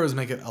definitely arrows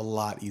make it a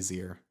lot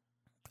easier.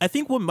 I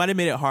think what might have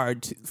made it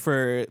hard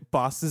for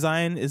boss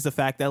design is the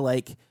fact that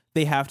like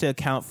they have to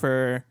account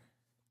for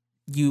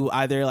you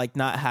either like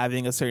not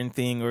having a certain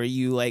thing or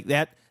you like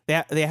that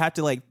they have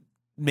to like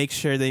make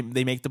sure they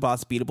make the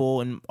boss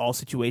beatable in all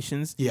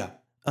situations. Yeah.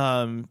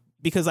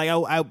 Because like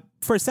I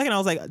for a second I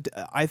was like,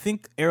 I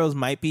think arrows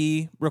might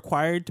be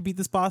required to beat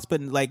this boss,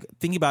 but like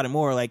thinking about it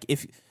more, like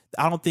if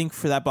I don't think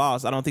for that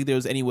boss, I don't think there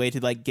was any way to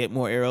like get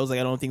more arrows. Like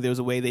I don't think there was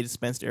a way they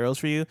dispensed arrows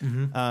for you.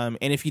 And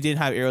if you didn't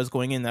have arrows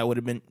going in, that would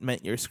have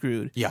meant you're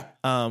screwed. Yeah.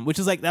 Which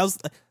is like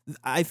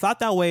I thought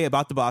that way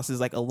about the bosses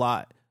like a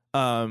lot.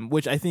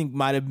 Which I think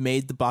might have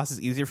made the bosses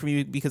easier for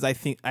me because I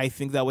think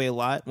that way a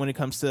lot when it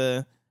comes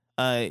to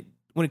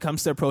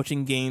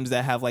approaching games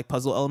that have like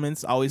puzzle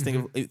elements. I always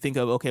think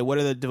of okay, what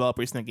are the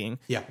developers thinking?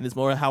 Yeah. And it's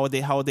more how would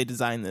they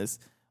design this?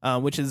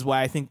 Which is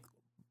why I think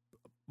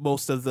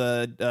most of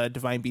the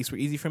Divine Beasts were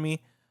easy for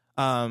me.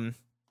 But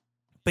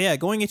yeah,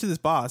 going into this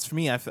boss for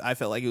me, I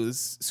felt like it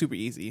was super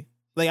easy.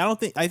 Like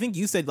I think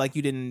you said like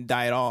you didn't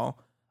die at all.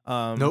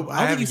 Nope,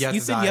 I haven't yet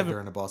to die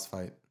during a boss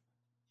fight.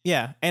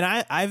 Yeah, and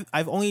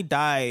I've only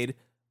died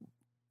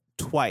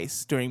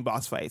twice during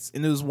boss fights,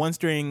 and it was once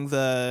during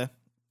the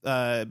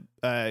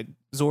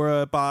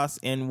Zora boss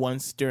and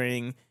once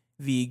during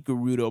the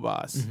Gerudo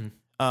boss.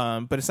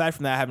 But aside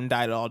from that, I haven't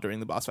died at all during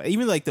the boss fight.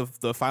 Even like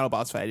the final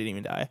boss fight, I didn't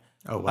even die.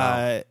 Oh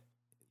wow.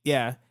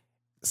 Yeah.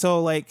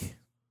 So like,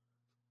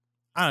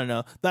 I don't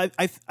know. I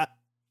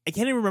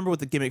can't even remember what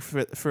the gimmick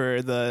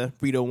for the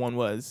Rito one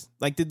was.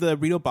 Like, did the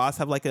Rito boss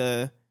have like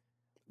a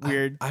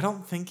weird? I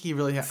don't think he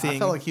really had. I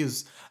felt like he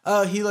was.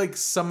 He like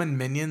summoned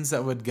minions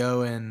that would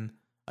go and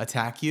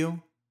attack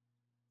you.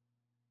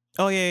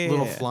 Oh yeah,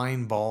 little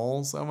flying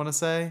balls. I want to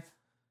say,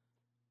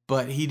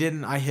 but he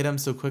didn't. I hit him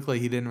so quickly,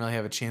 he didn't really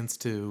have a chance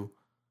to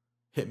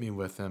hit me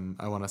with him.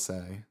 I want to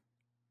say.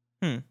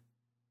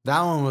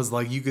 That one was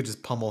like you could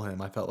just pummel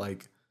him. I felt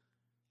like.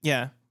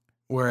 Yeah.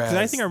 Whereas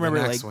I think I remember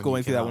like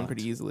going through that one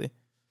pretty easily.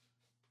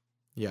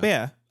 Yeah. But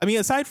yeah, I mean,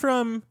 aside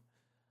from,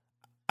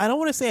 I don't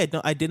want to say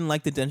I didn't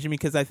like the dungeon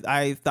because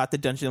I thought the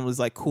dungeon was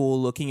like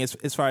cool looking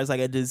as far as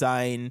like a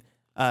design,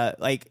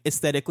 like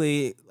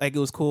aesthetically, like it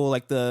was cool.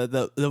 Like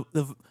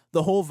the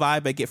whole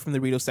vibe I get from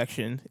the Rito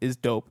section is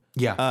dope.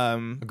 Yeah.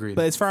 Agreed.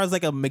 But as far as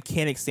like a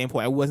mechanic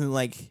standpoint, I wasn't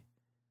like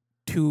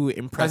too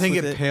impressed. I think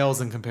with it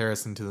pales in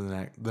comparison to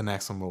the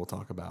next one we'll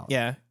talk about.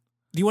 Yeah.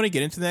 Do you want to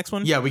get into the next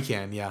one? Yeah, we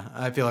can. Yeah,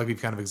 I feel like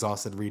we've kind of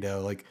exhausted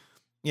Rito. Like,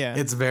 yeah,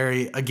 it's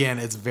very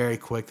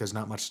quick. There's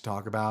not much to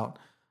talk about.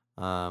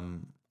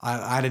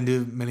 I didn't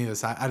do any of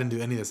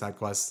the side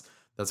quests.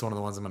 That's one of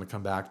the ones I'm going to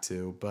come back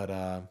to. But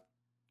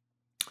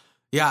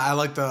yeah, I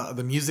like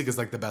the music is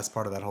like the best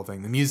part of that whole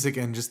thing. The music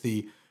and just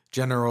the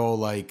general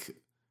like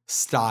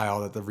style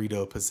that the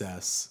Rito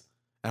possess.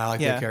 And I like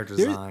their character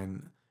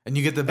design. And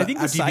you get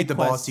after you beat the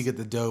boss, you get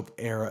the dope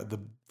the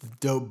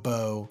dope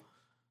bow.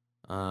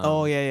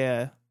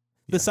 The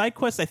side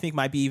quests I think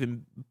might be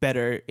even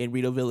better in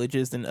Rito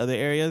Villages than other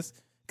areas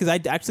because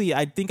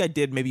I think I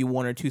did maybe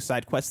one or two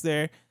side quests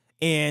there,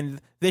 and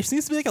there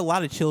seems to be like a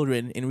lot of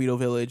children in Rito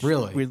Village.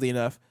 Really, weirdly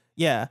enough,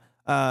 yeah.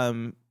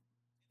 And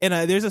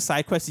there's a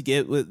side quest you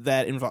get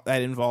that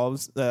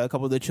involves a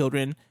couple of the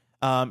children.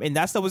 And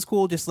that stuff was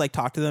cool. Just like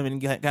talk to them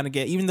and kind of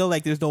get, even though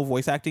like there's no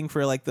voice acting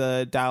for like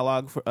the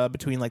dialogue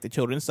between like the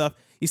children and stuff,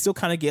 you still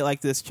kind of get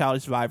like this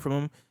childish vibe from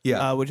them.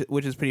 Yeah,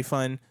 which is pretty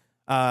fun.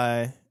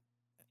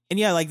 And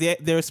yeah, like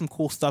there's some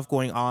cool stuff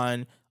going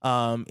on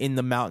in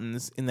the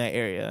mountains in that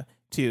area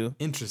too.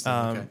 Interesting.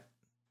 Okay.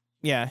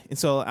 Yeah, and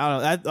so I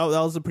don't know.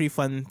 That was a pretty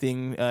fun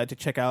thing to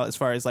check out as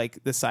far as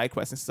like the side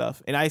quests and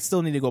stuff. And I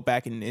still need to go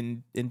back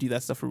and do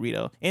that stuff for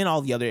Rito and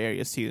all the other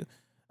areas too.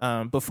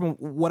 But from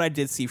what I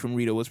did see from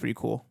Rito was pretty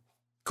cool.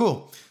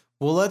 Cool.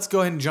 Well, let's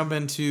go ahead and jump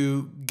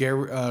into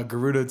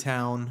Gerudo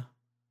Town,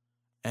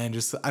 and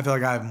just I feel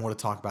like I have more to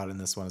talk about in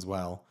this one as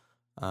well.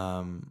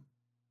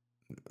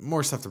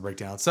 More stuff to break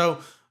down.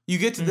 So you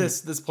get to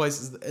this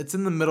place. It's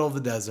in the middle of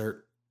the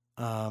desert.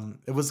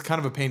 It was kind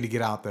of a pain to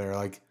get out there.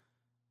 Like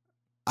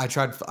I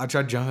tried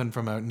jumping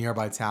from a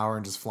nearby tower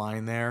and just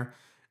flying there,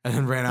 and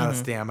then ran out of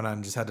stamina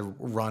and just had to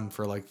run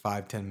for like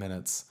 5-10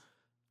 minutes.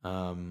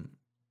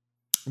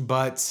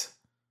 But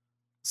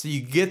So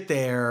you get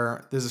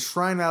there. There's a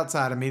shrine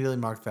outside. Immediately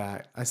mark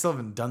that. I still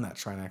haven't done that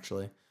shrine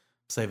actually. I'm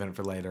saving it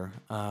for later.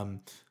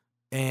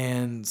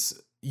 And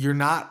you're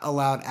not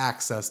allowed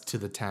access to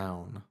the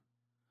town.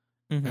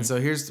 Mm-hmm. And so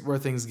here's where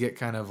things get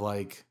kind of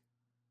like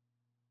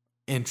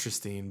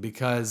interesting,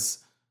 because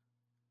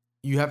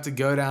you have to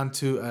go down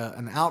to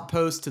an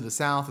outpost to the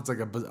south. It's like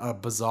a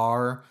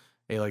bazaar,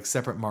 a like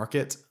separate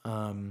market.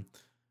 And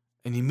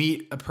you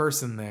meet a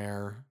person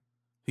there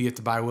who you have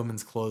to buy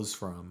women's clothes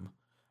from,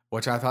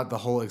 which I thought the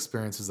whole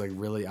experience was like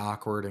really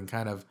awkward and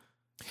kind of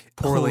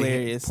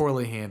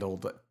poorly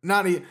handled. But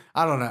I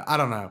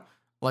don't know.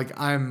 Like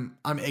I'm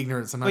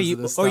ignorant sometimes of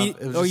this stuff.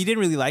 You didn't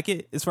really like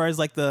it as far as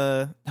like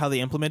how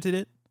they implemented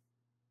it?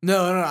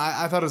 No.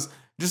 I thought it was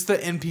just the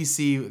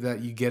NPC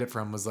that you get it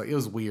from was like, it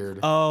was weird.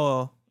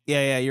 Oh,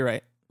 yeah, you're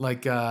right.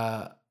 Like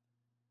I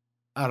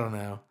don't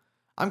know.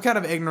 I'm kind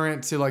of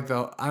ignorant to like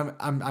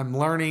I'm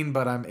learning,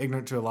 but I'm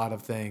ignorant to a lot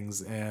of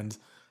things, and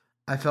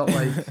I felt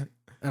like,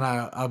 and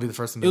I'll be the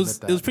first one to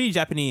admit that it was pretty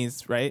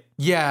Japanese, right?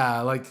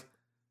 Yeah, like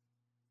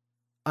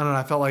I don't know.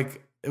 I felt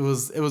like it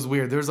was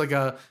weird. There was like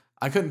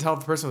I couldn't tell if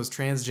the person was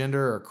transgender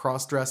or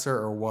cross-dresser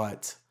or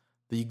what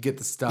that you get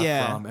the stuff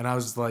from. And I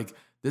was just like,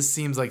 this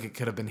seems like it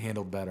could have been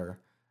handled better.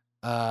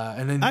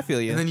 And then I feel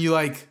you. And then you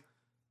like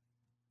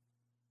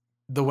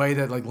the way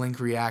that like Link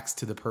reacts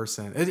to the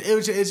person.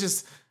 It's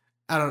just,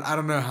 I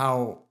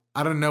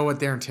don't know what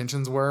their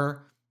intentions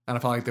were. And I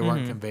felt like they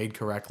weren't conveyed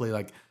correctly.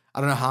 Like, I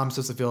don't know how I'm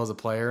supposed to feel as a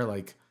player.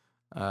 Like,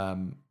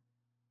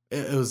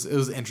 it was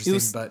interesting,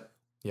 but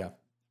yeah.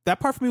 That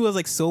part for me was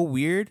like so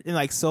weird and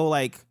like so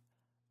like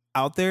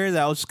out there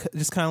that I was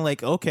just kind of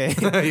like, okay.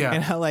 Yeah.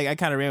 And I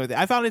kind of ran with it.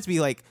 I found it to be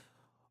like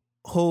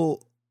it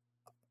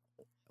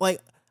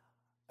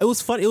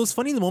was fun. It was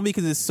funny in the moment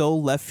because it's so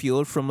left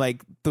field from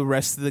like the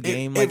rest of the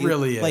game. It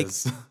really is. Like,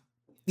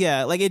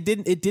 yeah, like it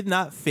did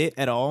not fit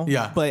at all.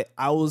 Yeah. But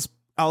I was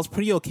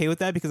pretty okay with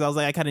that because I was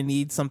like, I kind of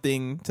need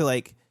something to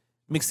like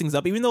mix things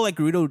up. Even though like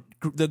the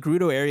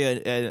Gerudo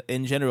area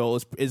in general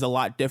is a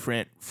lot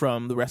different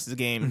from the rest of the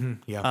game.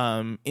 Mm-hmm.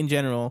 Yeah. In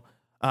general.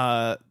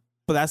 But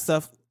that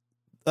stuff.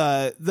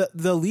 The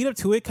lead up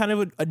to it kind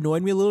of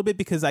annoyed me a little bit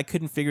because I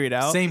couldn't figure it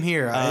out. Same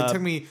here. It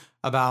took me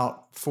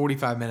about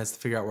 45 minutes to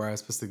figure out where I was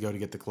supposed to go to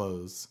get the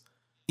clothes.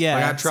 Yeah,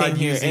 like I tried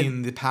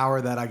using the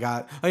power that I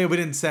got. Oh yeah, we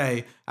didn't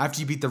say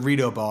after you beat the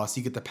Rito boss,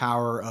 you get the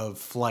power of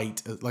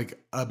flight, like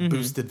a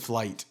boosted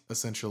flight,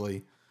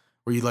 essentially,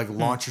 where you like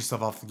launch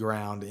yourself off the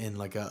ground in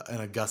like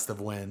a gust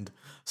of wind.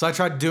 So I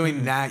tried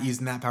doing that,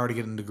 using that power to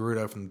get into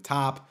Gerudo from the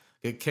top,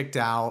 get kicked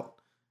out.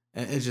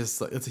 And it's just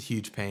like, it's a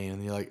huge pain,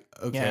 and you're like,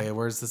 okay,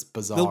 where's this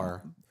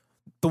bazaar?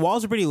 The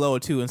walls are pretty low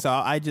too, and so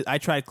I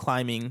tried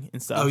climbing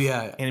and stuff. Oh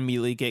yeah, and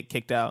immediately get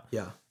kicked out.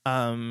 Yeah.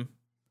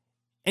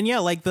 And yeah,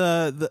 like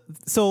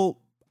so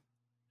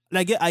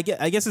I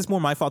guess it's more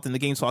my fault than the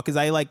game's fault because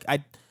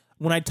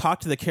when I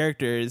talked to the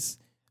characters,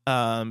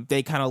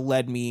 they kind of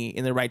led me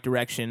in the right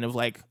direction of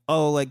like,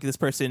 oh, like this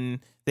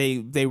person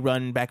they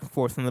run back and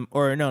forth from them,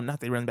 or no,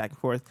 not they run back and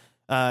forth.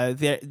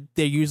 They're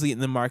usually in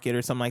the market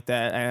or something like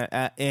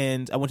that.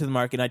 And I went to the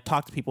market and I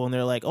talked to people and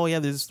they're like, oh yeah,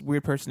 there's this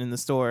weird person in the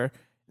store.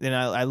 Then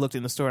I looked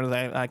in the store and I was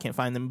like, I can't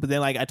find them. But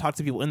then like I talked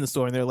to people in the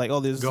store and they're like,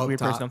 oh, there's this weird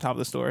person on top of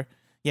the store.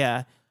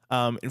 Yeah.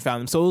 And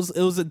found them. So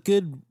it was a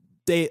good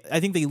day. I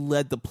think they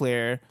led the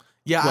player.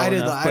 Yeah, well I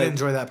did. I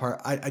enjoy that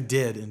part. I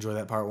did enjoy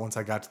that part once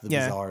I got to the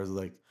bazaar. I was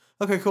like,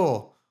 okay,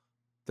 cool.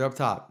 They're up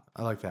top.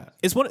 I like that.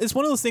 It's one of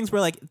those things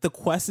where like the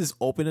quest is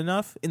open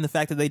enough in the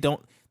fact that they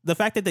don't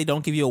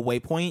give you a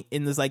waypoint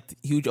in this like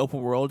huge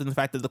open world, and the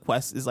fact that the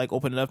quest is like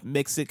open enough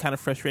makes it kind of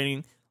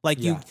frustrating. Like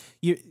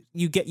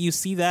you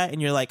see that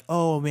and you're like,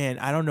 oh man,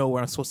 I don't know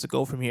where I'm supposed to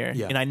go from here,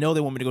 and I know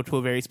they want me to go to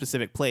a very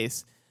specific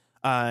place,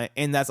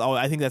 and that's all.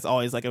 I think that's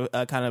always like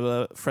a kind of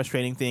a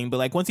frustrating thing. But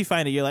like once you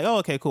find it, you're like, oh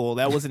okay, cool.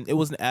 It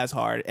wasn't as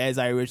hard as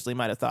I originally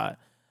might have thought.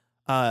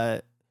 I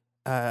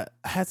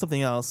had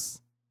something else.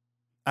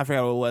 I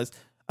forgot what it was.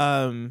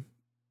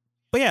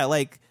 But yeah,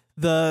 like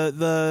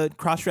the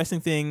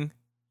cross-dressing thing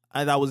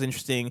I thought was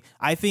interesting.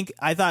 I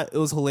thought it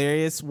was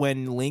hilarious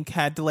when Link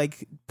had to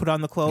like put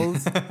on the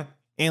clothes.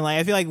 And like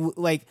I feel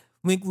like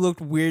Link looked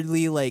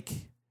weirdly like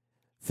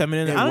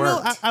feminine. I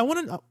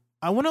don't know.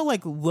 I want to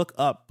like look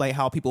up like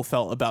how people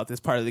felt about this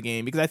part of the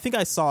game, because I think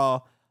I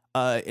saw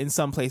in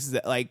some places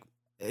that like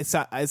it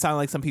sounded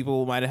like some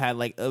people might have had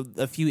like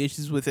a few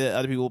issues with it.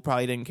 Other people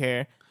probably didn't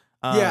care.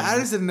 Yeah, I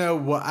just didn't know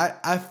what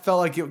I felt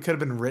like it could have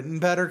been written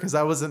better because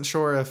I wasn't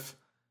sure if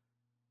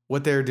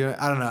what they were doing.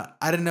 I don't know.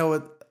 I didn't know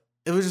what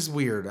it was. Just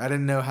weird. I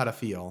didn't know how to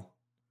feel,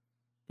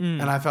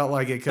 and I felt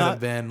like it could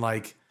have been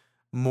like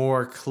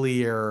more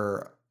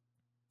clear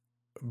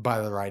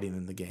by the writing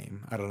in the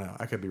game. I don't know.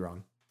 I could be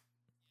wrong.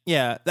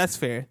 Yeah, that's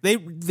fair. They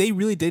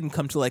really didn't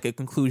come to like a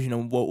conclusion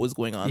on what was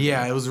going on.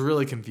 Yeah, there. It was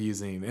really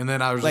confusing, and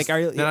then I was like,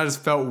 I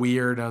just felt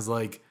weird, and I was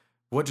like,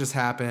 what just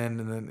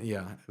happened? And then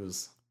it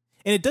was.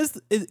 And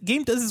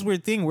game does this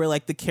weird thing where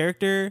like the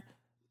character,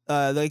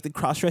 like the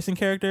cross-dressing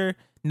character,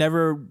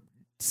 never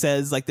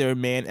says like they're a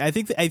man. I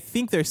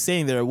think they're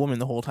saying they're a woman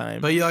the whole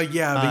time. But you're like,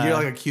 but you're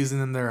like accusing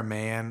them they're a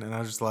man, and I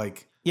was just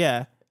like,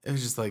 Yeah. It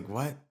was just like,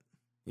 what?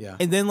 Yeah.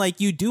 And then like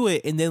you do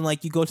it, and then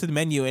like you go to the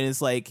menu, and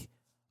it's like,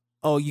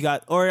 oh, you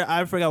got, or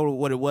I forgot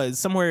what it was.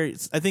 Somewhere,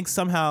 I think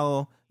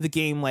somehow the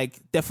game like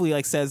definitely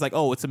like says like,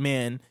 oh, it's a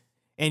man,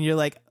 and you're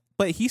like,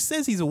 but he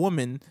says he's a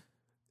woman,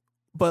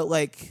 but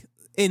like,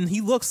 and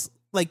he looks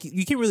like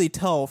you can't really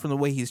tell from the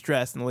way he's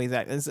dressed and the way he's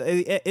acting.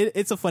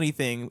 It's a funny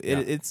thing.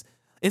 Yeah.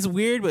 It's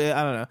weird, but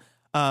I don't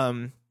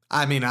know.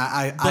 I mean,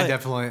 I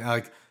definitely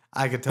like.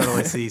 I could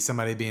totally see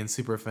somebody being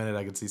super offended.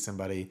 I could see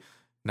somebody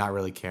not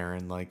really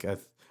caring. Like,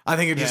 I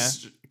think it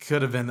just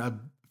could have been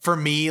for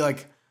me.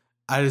 Like,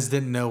 I just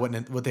didn't know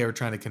what they were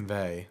trying to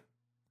convey.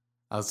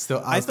 I was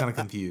kind of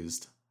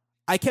confused.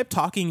 I kept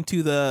talking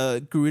to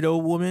the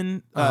Gerudo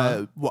woman,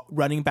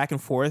 running back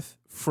and forth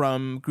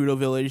from Gerudo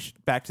Village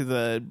back to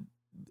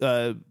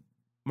the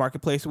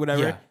marketplace or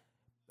whatever.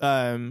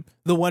 Yeah.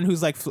 The one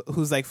who's like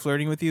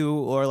flirting with you,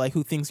 or like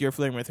who thinks you're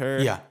flirting with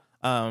her. Yeah.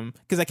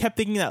 Because I kept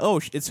thinking that,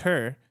 oh, it's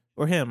her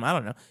or him. I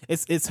don't know.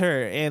 It's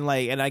her, and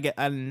like,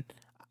 and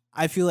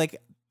I feel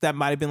like that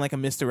might have been like a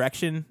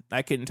misdirection.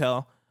 I couldn't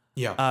tell.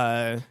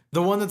 Yeah.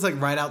 The one that's like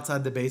right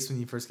outside the base when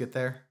you first get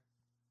there.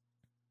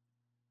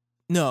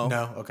 No.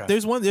 Okay.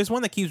 There's one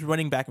that keeps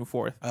running back and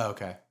forth. Oh,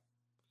 okay.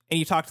 And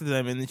you talk to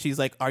them, and then she's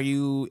like, "Are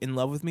you in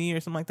love with me?" or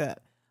something like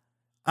that.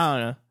 I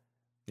don't know.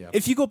 Yeah.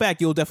 If you go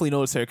back, you'll definitely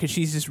notice her because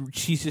she's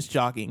just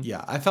jogging.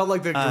 Yeah, I felt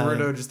like the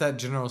Gerudo, just that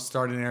general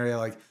starting area,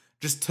 like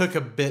just took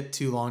a bit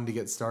too long to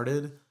get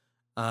started.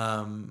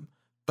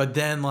 But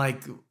then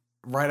like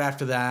right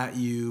after that,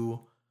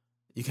 you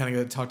kind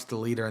of go talk to the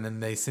leader, and then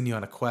they send you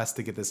on a quest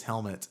to get this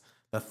helmet,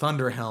 the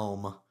Thunder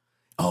Helm.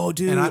 Oh,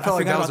 dude! And I felt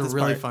like that was a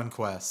really fun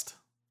quest.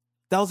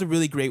 That was a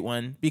really great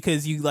one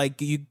because you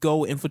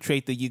go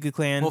infiltrate the Yiga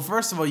clan. Well,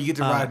 first of all, you get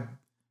to ride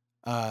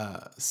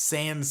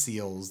sand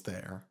seals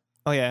there.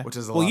 Oh yeah, which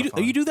is a lot of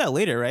fun. You do that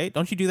later, right?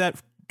 Don't you do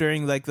that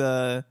during like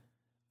the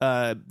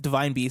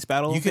Divine Beast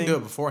battle? You can do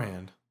it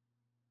beforehand.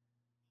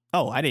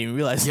 Oh, I didn't even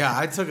realize. Yeah,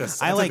 I took a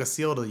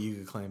seal to the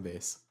Yiga clan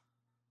base.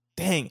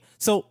 Dang.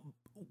 So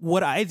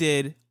what I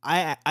did,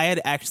 I had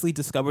actually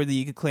discovered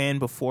the Yiga clan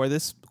before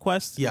this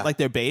quest. Yeah, like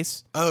their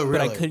base. Oh,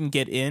 really? But I couldn't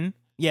get in.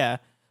 Yeah.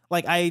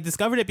 Like I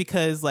discovered it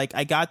because like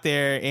I got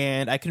there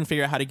and I couldn't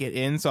figure out how to get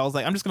in, so I was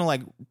like, I'm just gonna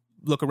like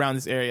look around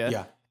this area.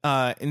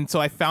 Yeah. And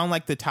so I found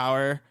like the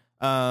tower,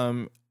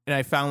 and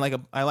I found like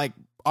I like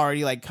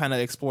already like kind of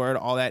explored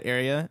all that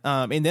area.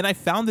 And then I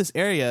found this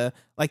area,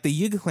 like the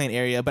Yiga clan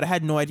area, but I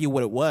had no idea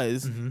what it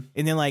was. Mm-hmm.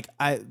 And then like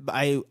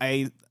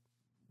I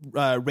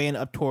ran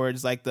up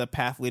towards like the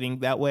path leading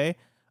that way.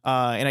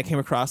 And I came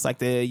across like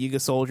the Yiga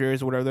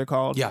soldiers or whatever they're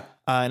called. Yeah.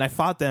 And I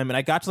fought them, and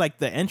I got to like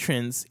the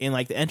entrance, and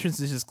like the entrance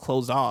is just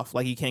closed off,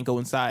 like you can't go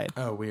inside.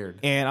 Oh, weird.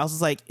 And I was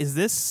just like, is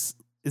this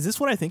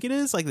what I think it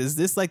is? Like, is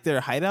this like their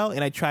hideout?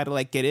 And I tried to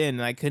like get in,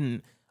 and I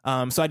couldn't.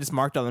 So I just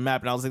marked on the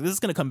map, and I was like, this is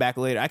gonna come back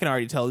later. I can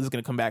already tell this is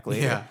gonna come back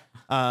later.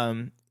 Yeah.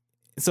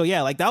 So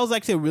yeah, like that was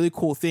actually a really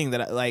cool thing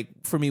that like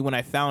for me when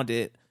I found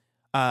it.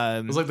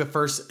 It was like the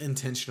first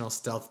intentional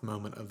stealth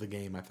moment of the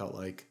game. I felt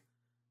like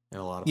in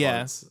a lot of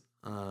parts.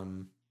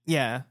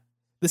 Yeah.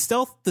 The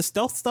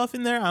stealth stuff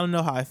in there, I don't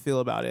know how I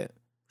feel about it.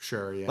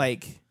 Sure, yeah.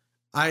 Like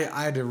I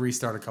had to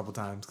restart a couple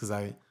times because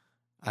I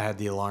had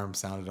the alarm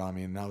sounded on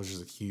me, and that was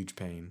just a huge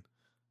pain.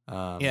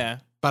 Yeah.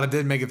 But I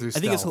did make it through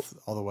stealth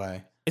all the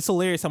way. It's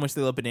hilarious how much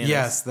they love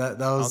bananas. That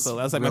was also,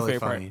 that was like really my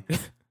favorite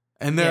part.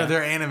 And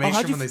their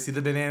animation when they see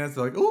the bananas,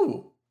 they're like,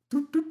 ooh.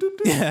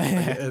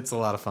 Yeah. It's a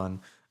lot of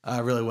fun.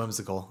 Really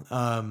whimsical.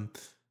 And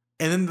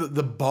then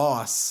the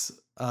boss,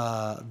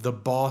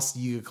 Yiga,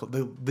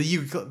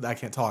 I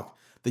can't talk.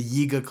 The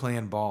Yiga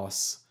clan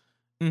boss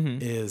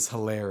is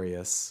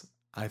hilarious,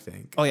 I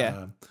think. Oh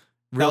yeah.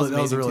 Really, that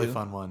was a really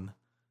fun one.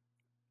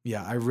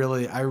 Yeah, I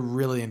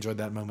really enjoyed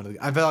that moment.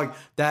 I felt like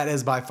that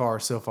is by far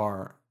so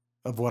far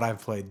of what I've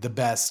played the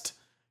best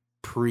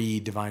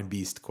pre-Divine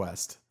Beast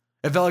quest.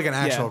 It felt like an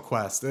actual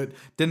quest. It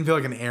didn't feel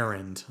like an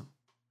errand.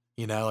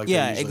 You know, like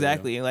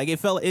exactly. Do. Like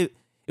it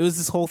was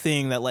this whole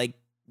thing that like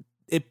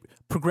it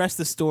progressed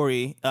the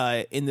story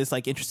in this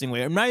like interesting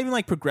way. Or not even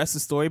like progressed the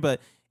story,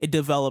 but it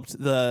developed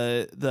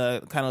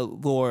the kind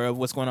of lore of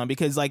what's going on,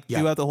 because like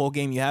throughout the whole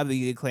game you have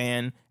the Yiga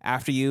clan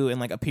after you and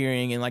like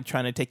appearing and like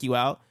trying to take you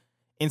out.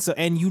 And so,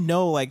 and you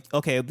know, like,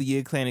 okay, the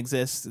Yiga clan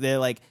exists. They're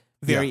like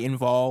very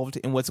involved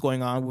in what's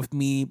going on with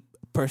me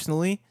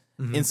personally.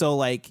 Mm-hmm. And so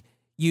like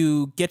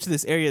you get to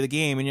this area of the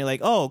game and you're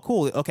like, oh,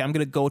 cool. Okay, I'm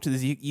going to go to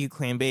this Yiga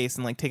clan base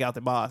and like take out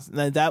the boss.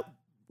 And that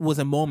was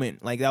a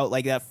moment like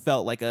that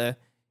felt like a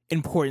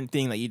important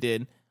thing that you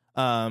did.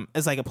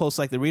 As like opposed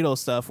to like the Rito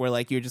stuff where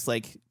like you're just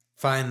like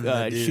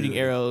shooting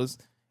arrows,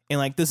 and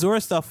like the Zora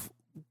stuff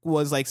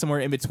was like somewhere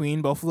in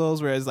between both of those,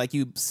 whereas like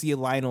you see a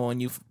Lionel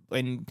and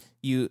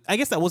you I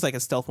guess that was like a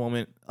stealth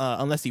moment,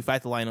 unless you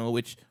fight the Lionel,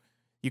 which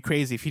you're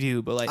crazy if you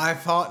do. But like I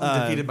fought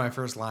and defeated my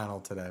first Lionel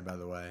today, by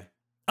the way.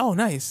 Oh,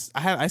 nice.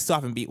 I still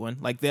haven't beat one.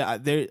 Like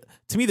they're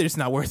to me they're just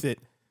not worth it.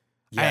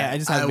 Yeah, I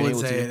just haven't been able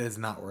to. I would say it is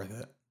not worth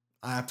it.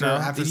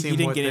 After seeing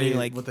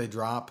what they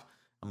drop,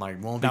 I'm like,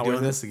 won't be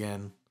doing this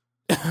again.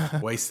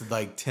 Wasted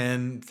like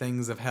 10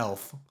 things of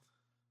health.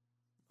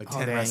 like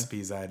 10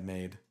 recipes I had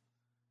made.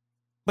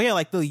 But yeah,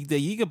 like the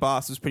Yiga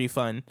boss was pretty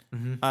fun.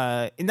 Mm-hmm.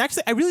 And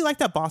actually, I really like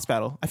that boss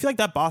battle. I feel like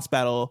that boss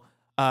battle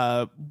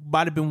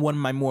might have been one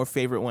of my more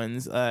favorite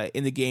ones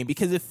in the game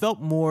because it felt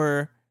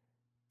more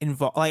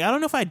involved. Like, I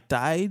don't know if I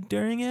died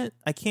during it.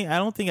 I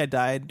don't think I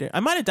died. I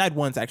might have died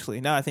once,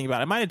 actually, now that I think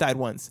about it. I might have died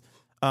once.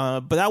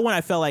 But that one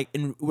I felt like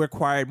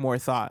required more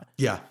thought.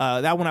 Yeah.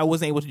 That one I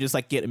wasn't able to just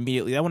like get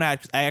immediately. That one I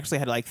actually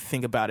had to like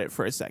think about it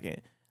for a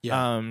second. Yeah,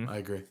 I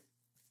agree.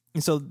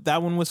 And so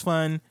that one was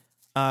fun.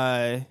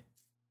 And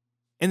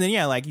then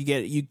yeah, like you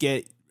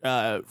get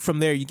from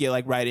there you get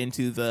like right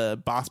into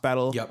the boss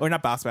battle. Yep. Or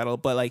not boss battle,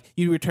 but like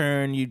you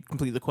return, you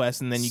complete the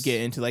quest, and then you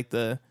get into like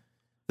the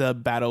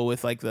battle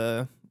with like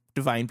the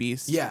divine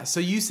beast. Yeah.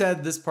 So you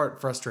said this part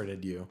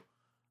frustrated you,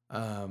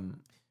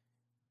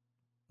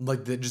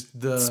 like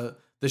the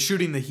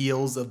shooting the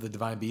heels of the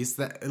divine beast.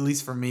 That, at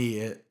least for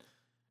me,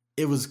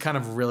 it was kind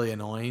of really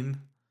annoying.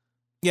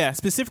 Yeah,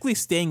 specifically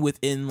staying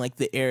within like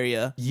the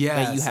area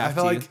that you have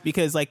to, like,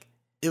 because like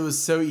it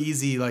was so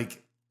easy.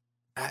 Like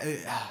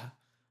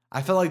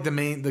I felt like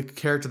the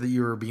character that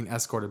you were being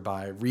escorted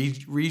by,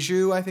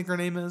 Riju, I think her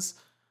name is.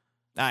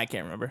 I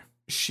can't remember.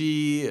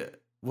 She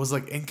was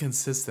like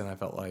inconsistent. I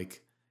felt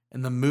like,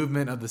 and the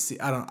movement of the sea.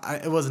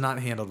 It was not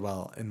handled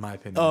well in my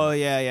opinion. Oh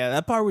yeah,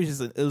 that part was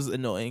it was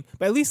annoying.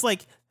 But at least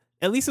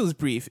it was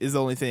brief is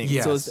the only thing.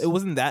 Yes. So it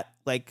wasn't that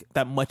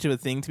much of a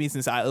thing to me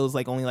since it was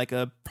like only like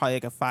probably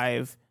like a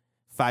 5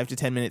 to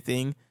 10 minute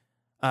thing.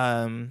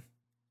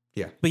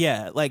 Yeah. But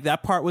yeah, like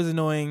that part was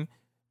annoying.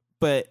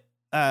 But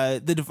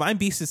the divine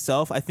beast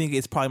itself, I think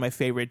is probably my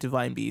favorite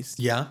divine beast.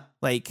 Yeah.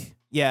 Like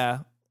yeah,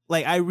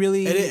 like I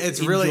really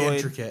it's really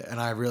intricate, and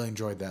I really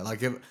enjoyed that.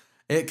 Like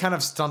it kind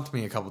of stumped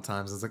me a couple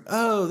times. It's like,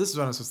 oh, this is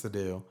what I'm supposed to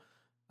do.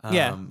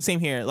 Yeah,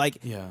 same here. Like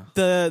yeah,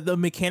 the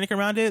mechanic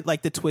around it,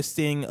 like the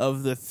twisting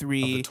of the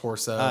three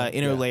torso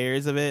inner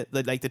layers of it,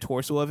 like the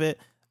torso of it,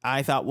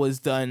 I thought was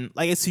done.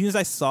 Like as soon as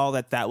I saw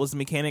that was the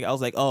mechanic, I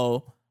was like,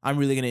 oh, I'm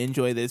really gonna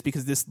enjoy this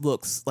because this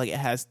looks like it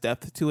has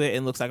depth to it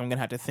and looks like I'm gonna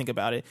have to think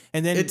about it.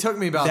 And then it took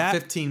me about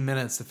 15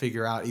 minutes to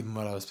figure out even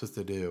what I was supposed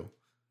to do.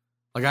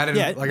 Like I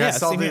didn't I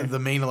saw the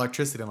main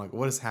electricity. I'm like,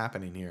 what is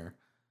happening here?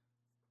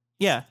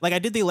 Yeah, like I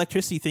did the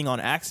electricity thing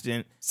on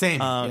accident. Same.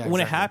 When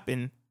it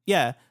happened.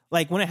 Yeah.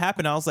 Like when it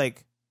happened, I was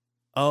like,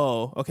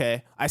 oh,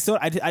 okay. I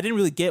didn't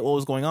really get what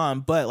was going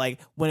on, but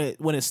like when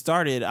it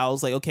started, I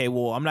was like, okay,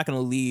 well, I'm not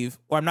gonna leave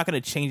or I'm not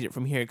gonna change it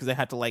from here because I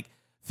had to like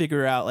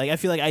figure out. Like I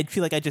feel like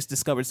I just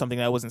discovered something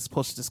that I wasn't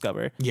supposed to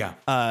discover. Yeah.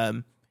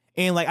 And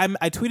like I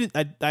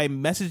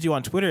messaged you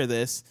on Twitter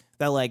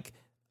that like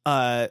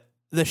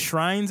the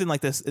shrines in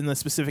like this in the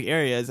specific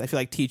areas I feel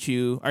like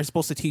are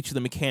supposed to teach you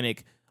the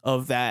mechanic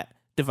of that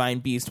divine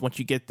beast once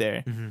you get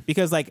there. Mm-hmm.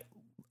 Because like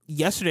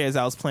yesterday as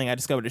I was playing, I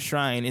discovered a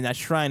shrine, and that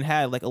shrine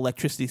had like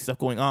electricity stuff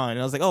going on, and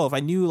I was like, oh, if I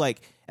knew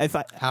like I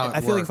feel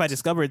like if I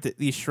discovered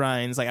these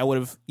shrines, like I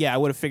would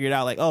have figured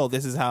out like, oh,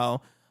 this is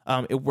how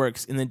it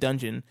works in the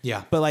dungeon.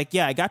 Yeah. But like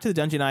I got to the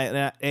dungeon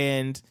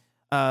and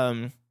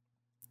I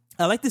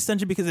like this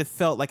dungeon because it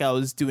felt like I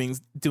was doing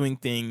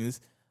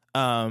things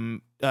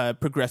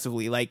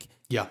progressively. Like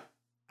yeah,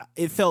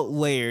 it felt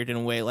layered in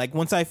a way. Like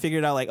once I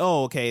figured out like,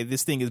 oh, okay,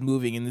 this thing is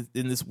moving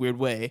in this weird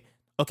way.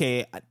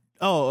 Okay.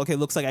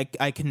 Looks like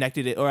I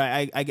connected it, or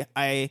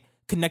I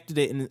connected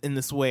it in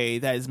this way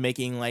that is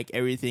making like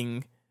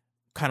everything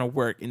kind of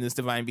work in this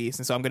divine beast.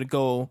 And so I'm gonna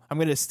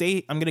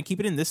keep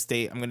it in this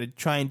state. I'm gonna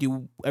try and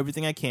do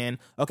everything I can.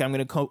 Okay, I'm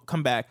gonna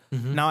come back.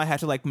 Mm-hmm. Now I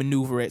have to like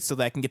maneuver it so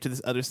that I can get to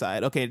this other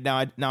side. Okay,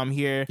 now I'm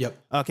here. Yep.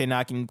 Okay, now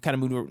I can kind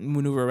of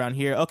maneuver around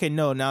here. Okay,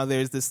 no, now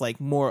there's this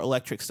like more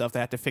electric stuff that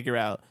I have to figure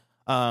out.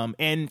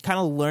 And kind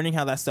of learning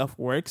how that stuff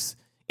works.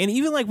 And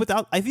even like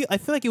without, I feel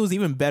like it was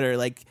even better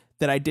like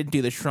that I didn't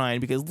do the shrine,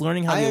 because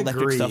learning how the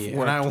electric stuff worked,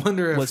 and I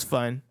wonder was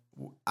fun.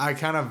 I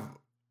kind of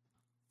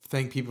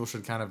think people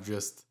should kind of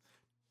just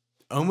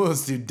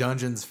almost do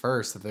dungeons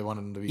first if they want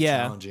them to be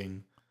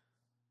challenging.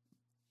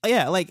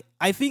 Yeah, like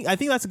I think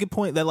that's a good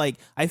point. That like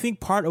I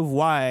think part of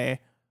why,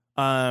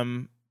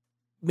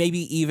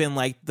 maybe even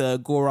like the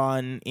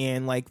Goron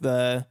and like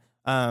the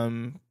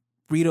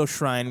Rito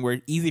Shrine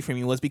were easy for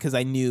me was because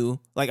I knew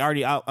like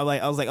already. I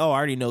was like, oh, I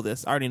already know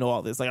this. I already know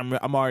all this. Like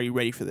I'm already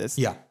ready for this.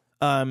 Yeah.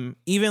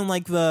 Even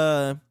like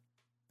I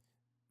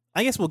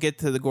guess we'll get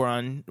to the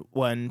Goron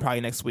one probably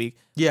next week.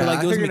 Yeah, but like,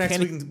 I figure next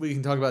week we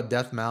can talk about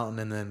Death Mountain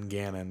and then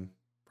Ganon,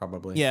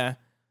 probably. Yeah.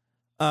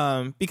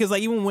 Because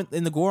like even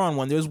in the Goron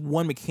one, there was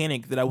one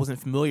mechanic that I wasn't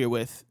familiar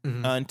with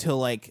until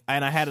like,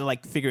 and I had to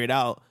like figure it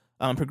out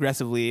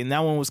progressively, and that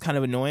one was kind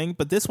of annoying.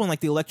 But this one,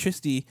 like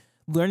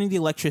learning the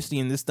electricity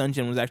in this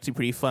dungeon was actually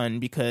pretty fun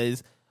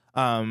because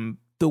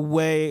the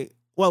way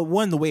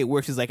it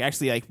works is like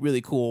actually like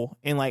really cool,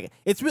 and like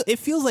it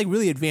feels like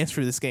really advanced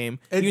for this game.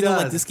 Even though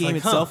like this game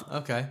itself,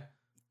 okay,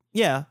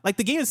 yeah, like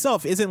the game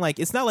itself isn't like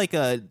it's not like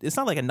a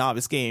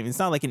novice game. It's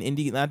not like an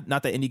indie,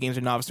 not that indie games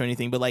are novice or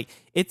anything, but like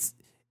it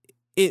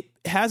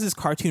has this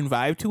cartoon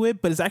vibe to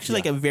it, but it's actually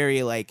like a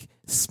very like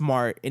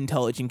smart,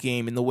 intelligent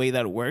game in the way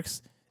that it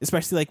works.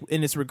 especially like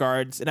in its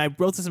regards. And I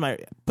put this in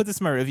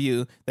my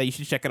review that you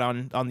should check it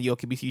on the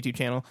YokiBC YouTube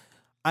channel.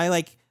 I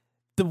like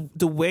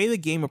the way the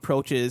game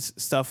approaches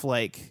stuff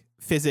like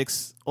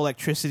physics,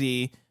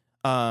 electricity,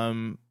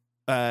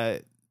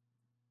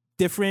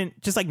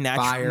 different, just like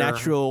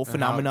natural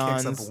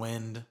phenomenons, picks up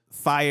wind,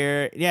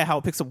 fire, how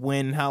it picks up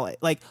wind, how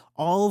like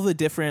all of the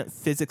different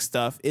physics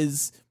stuff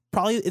is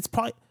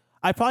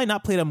I probably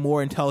not played a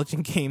more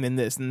intelligent game than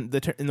this in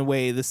the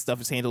way this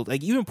stuff is handled.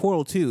 Like even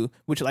Portal 2,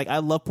 which like I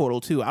love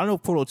Portal 2. I don't know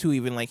if Portal 2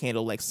 even like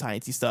handled like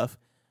sciencey stuff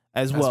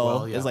as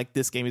well as like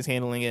this game is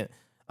handling it.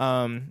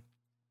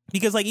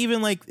 Because like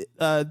even like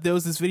there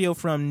was this video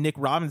from Nick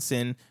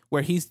Robinson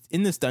where he's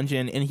in this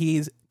dungeon and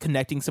he's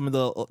connecting some of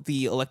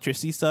the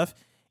electricity stuff.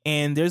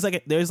 And there's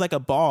like a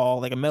ball,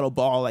 like a metal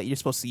ball that you're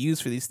supposed to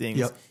use for these things.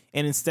 Yep.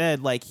 And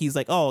instead, like he's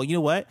like, oh, you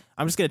know what?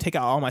 I'm just gonna take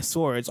out all my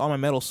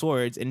metal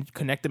swords, and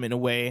connect them in a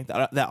way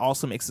that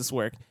also makes this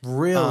work.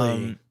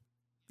 Really?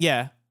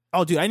 Yeah.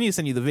 Oh, dude, I need to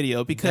send you the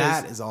video because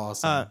that is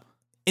awesome.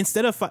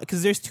 Instead of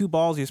because there's 2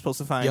 balls you're supposed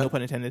to find, no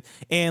pun intended,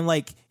 and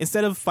like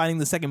instead of finding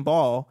the second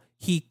ball,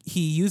 he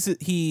uses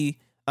the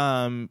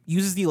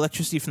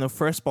electricity from the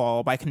first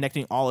ball by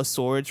connecting all the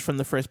swords from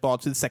the first ball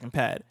to the second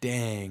pad.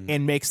 Dang.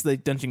 And makes the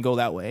dungeon go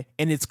that way.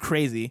 And it's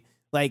crazy.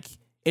 Like,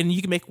 and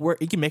you can make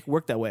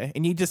work that way.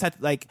 And you just have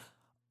to like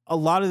a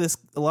lot of this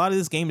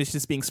game is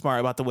just being smart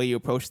about the way you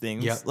approach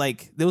things. Yep.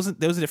 Like there was a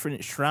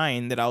different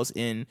shrine that I was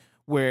in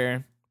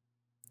where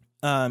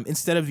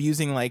instead of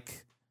using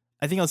like,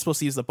 I think I was supposed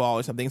to use the ball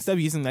or something. Instead of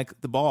using like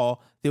the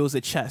ball, there was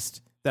a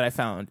chest that I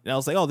found. And I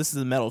was like, oh, this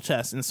is a metal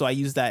chest. And so I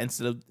used that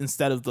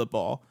instead of the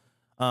ball.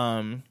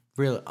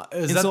 Really?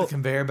 Is that the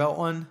conveyor belt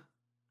one?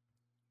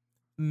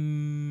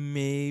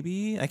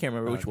 Maybe. I can't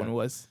remember which one it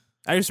was.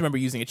 I just remember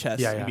using a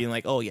chest and being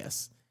like, oh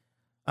yes.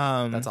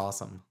 That's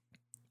awesome.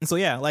 And so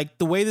like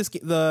the way this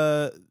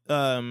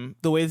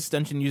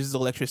dungeon uses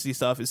electricity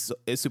stuff is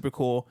super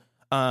cool.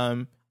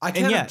 I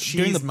kind of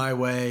cheesed my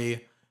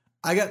way.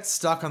 I got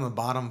stuck on the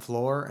bottom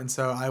floor, and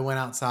so I went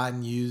outside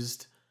and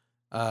used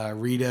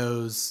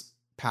Rito's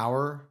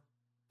power.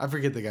 I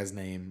forget the guy's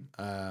name.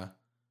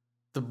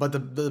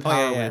 The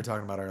power we were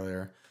talking about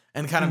earlier,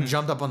 and kind of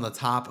jumped up on the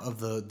top of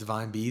the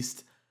divine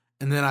beast,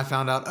 and then I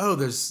found out, oh,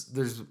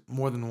 there's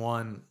more than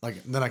one.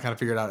 Like then I kind of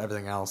figured out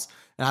everything else,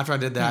 and after I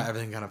did that,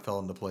 everything kind of fell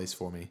into place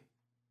for me.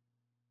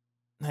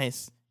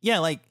 Nice, yeah.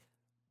 Like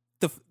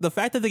the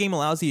fact that the game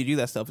allows you to do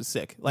that stuff is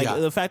sick. Like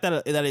the fact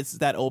that it's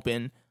that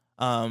open.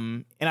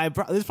 And I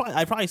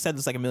probably said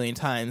this like a million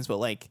times, but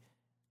like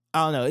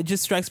I don't know, it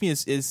just strikes me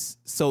as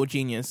so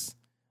genius.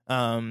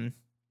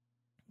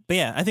 But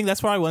yeah, I think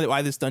that's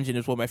why this dungeon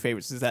is one of my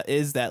favorites.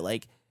 Is that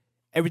like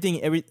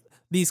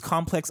these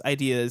complex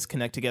ideas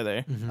connect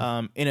together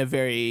in a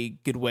very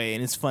good way,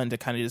 and it's fun to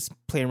kind of just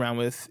play around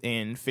with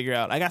and figure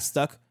out. I got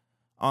stuck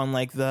on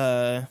like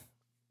the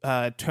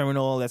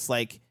terminal that's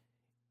like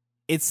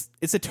it's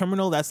a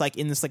terminal that's like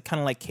in this like kind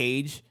of like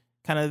cage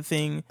kind of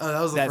thing. Oh, that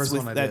was the first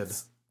one I did.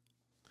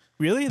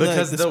 Really?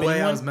 Because the way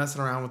I was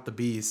messing around with the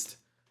beast,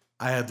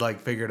 I had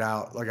like figured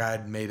out like I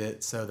had made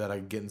it so that I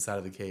could get inside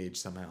of the cage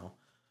somehow.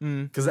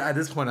 Because at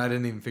this point I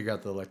didn't even figure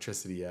out the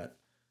electricity yet.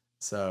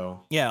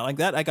 So yeah, like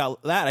that I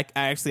got that.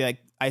 I actually like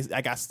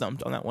I got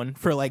stumped on that one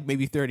for like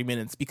maybe 30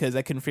 minutes because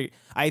I couldn't figure.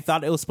 I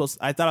thought I was supposed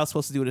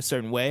to do it a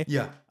certain way.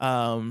 Yeah.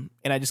 And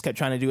I just kept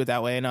trying to do it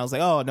that way, and I was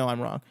like, oh no,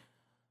 I'm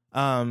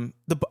wrong.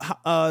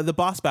 The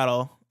boss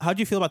battle. How'd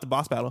you feel about the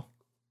boss battle?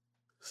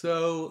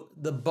 So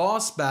the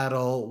boss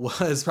battle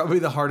was probably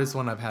the hardest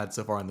one I've had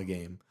so far in the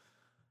game.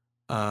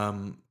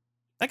 I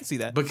can see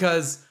that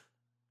because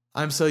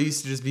I'm so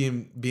used to just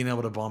being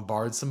able to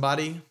bombard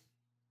somebody,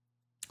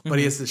 but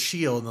he has the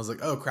shield, and I was like,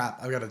 oh crap,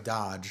 I've got to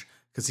dodge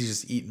because he's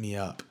just eating me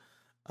up.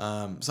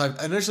 So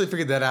I initially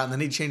figured that out, and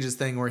then he changed his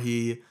thing where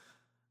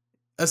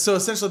so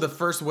essentially the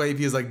first wave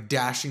he was like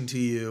dashing to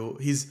you.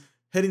 He's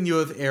hitting you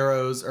with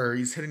arrows, or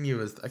he's hitting you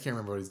with, I can't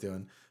remember what he's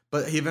doing.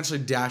 But he eventually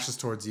dashes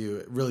towards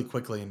you really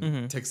quickly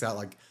and takes out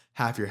like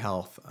half your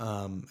health.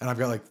 And I've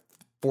got like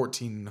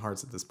 14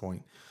 hearts at this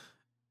point.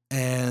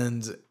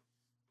 And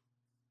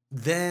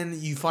then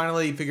you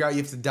finally figure out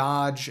you have to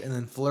dodge and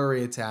then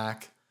flurry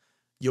attack.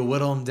 You'll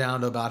whittle him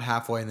down to about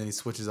halfway, and then he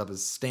switches up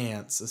his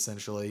stance,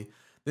 essentially.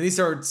 Then he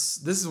starts...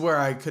 This is where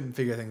I couldn't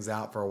figure things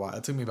out for a while.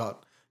 It took me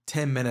about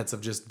 10 minutes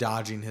of just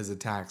dodging his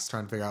attacks,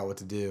 trying to figure out what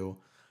to do.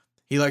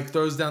 He like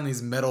throws down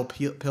these metal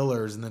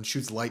pillars and then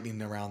shoots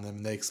lightning around them,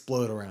 and they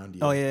explode around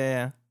you. Oh,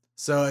 yeah.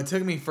 So it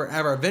took me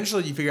forever.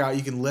 Eventually, you figure out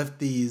you can lift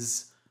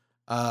these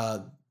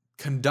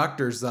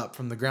conductors up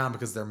from the ground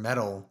because they're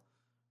metal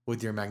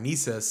with your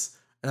magnesis.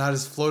 And I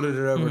just floated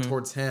it over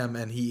towards him,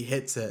 and he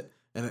hits it,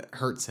 and it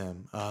hurts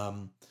him.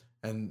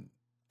 And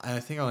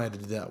I think I only had to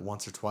do that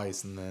once or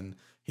twice, and then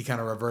he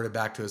kind of reverted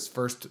back to his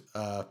first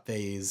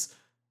phase,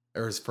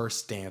 or his first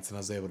stance, and I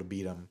was able to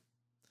beat him.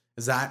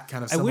 Is that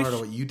kind of similar to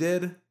what you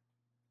did?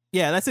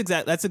 Yeah, that's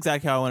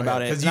exactly how I went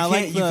about it. Because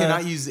you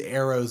cannot use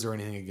arrows or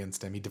anything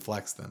against him. He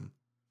deflects them.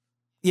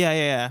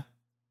 Yeah.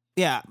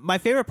 My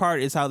favorite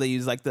part is how they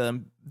use like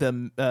the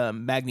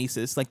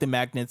magnesis, like the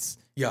magnets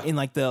in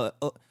like the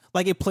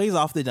like it plays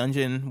off the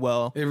dungeon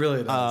well. It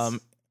really does.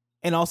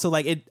 And also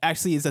like it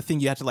actually is a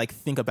thing you have to like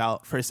think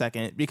about for a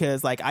second,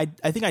 because like I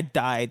think I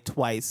died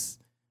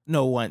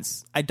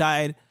once. I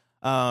died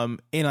and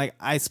like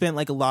I spent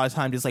like a lot of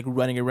time just like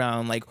running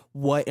around like,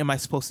 what am I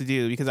supposed to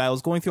do? Because I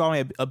was going through all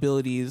my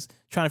abilities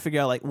trying to figure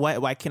out like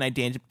why can I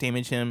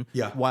damage him?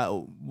 Yeah.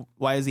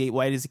 Why does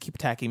he keep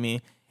attacking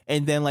me?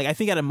 And then like I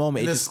think at a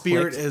moment the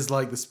spirit is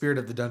like, the spirit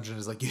of the dungeon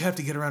is like, you have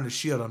to get around his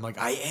shield. I'm like,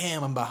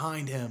 I'm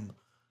behind him.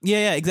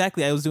 Yeah,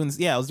 exactly. I was doing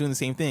the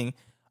same thing.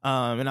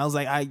 And I was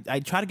like, I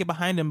try to get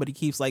behind him, but he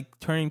keeps like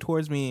turning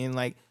towards me, and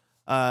like,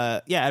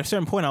 at a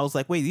certain point, I was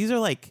like, wait, these are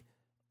like,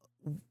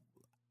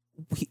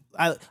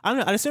 I don't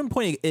know. At a certain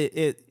point,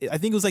 I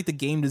think it was like the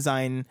game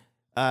design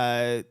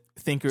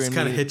thinker in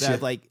me hit that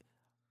you. like,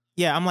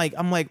 yeah, I'm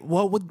like,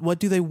 what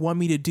do they want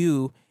me to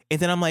do? And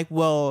then I'm like,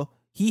 well,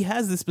 he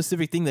has this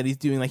specific thing that he's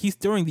doing. Like he's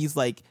throwing these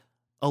like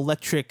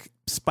electric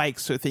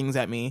spikes or things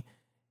at me,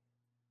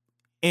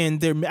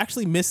 and they're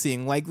actually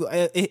missing. Like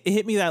it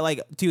hit me that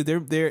like, dude,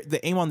 the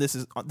aim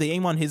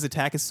on his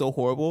attack is so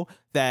horrible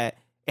that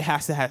it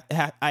has to have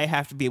I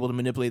have to be able to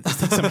manipulate this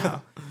thing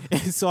somehow.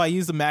 And so I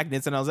used the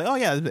magnets, and I was like, oh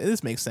yeah,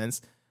 this makes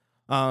sense.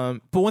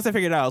 But once I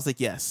figured it out, I was like,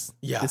 yes,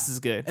 this is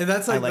good. And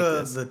that's like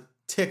the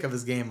tick of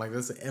his game. Like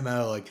this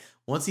MO. Like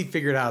once he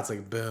figured it out, it's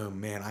like, boom,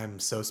 man, I'm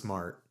so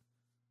smart.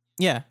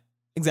 Yeah,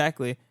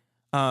 exactly.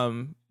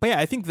 But yeah,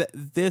 I think that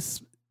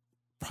this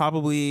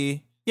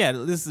probably. Yeah,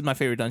 this is my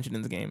favorite dungeon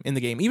in the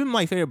game. Even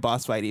my favorite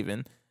boss fight,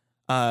 even.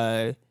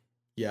 It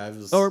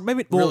was or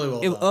maybe really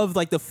well done. Of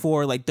like the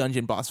 4 like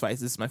dungeon boss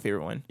fights, this is my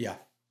favorite one. Yeah,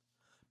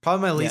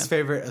 probably my least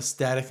favorite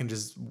aesthetic and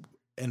just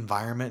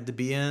environment to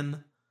be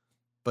in,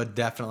 but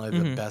definitely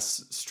the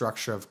best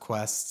structure of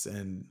quests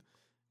and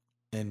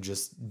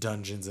just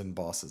dungeons and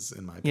bosses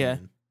in my opinion.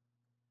 Yeah,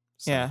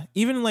 so. Yeah.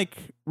 Even like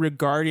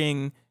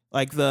regarding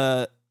like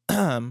the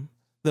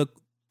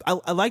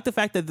I like the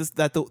fact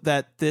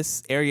that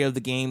this area of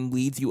the game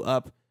leads you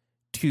up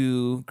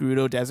to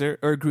Gerudo Desert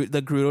or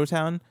the Gerudo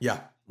town. Yeah.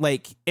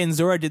 Like, and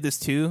Zora did this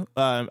too.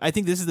 I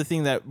think this is the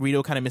thing that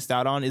Rito kind of missed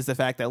out on, is the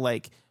fact that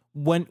like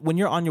when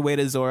you're on your way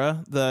to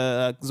Zora,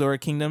 the Zora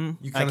Kingdom,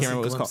 I can't remember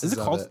what it's called. Is it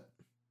called?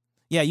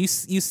 Yeah, you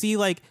see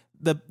like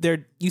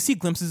you see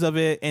glimpses of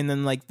it, and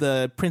then like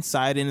the Prince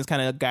Sidon is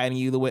kind of guiding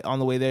you on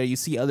the way there. You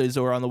see other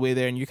Zora on the way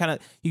there, and you're kind of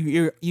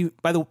you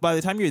by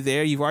the time you're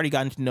there, you've already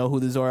gotten to know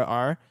who the Zora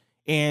are.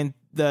 And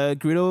the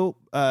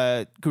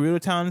Gerudo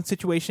town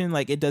situation,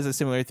 like it does a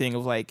similar thing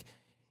of like,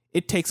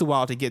 it takes a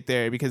while to get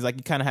there, because like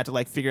you kind of have to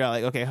like figure out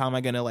like, okay, how am I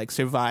gonna like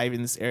survive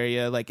in this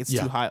area? Like it's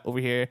too hot over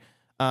here.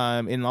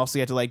 And also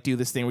you have to like do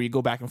this thing where you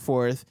go back and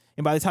forth.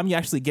 And by the time you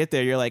actually get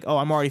there, you're like, oh,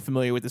 I'm already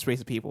familiar with this race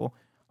of people.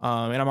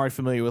 And I'm already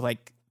familiar with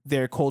like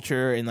their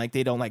culture, and like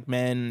they don't like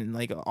men and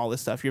like all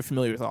this stuff. You're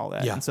familiar with all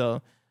that. Yeah. And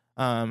so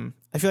I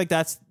feel like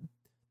that's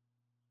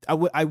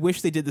I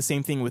wish they did the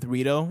same thing with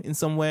Rito in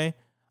some way.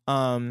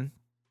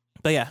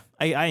 But yeah,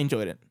 I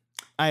enjoyed it.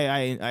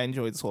 I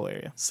enjoyed this whole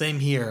area. Same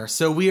here.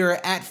 So we are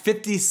at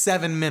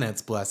 57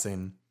 minutes,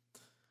 Blessing.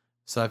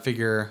 So I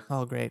figure,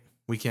 oh great,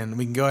 we can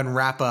go ahead and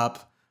wrap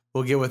up.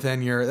 We'll get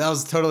within that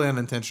was totally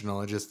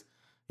unintentional. It just,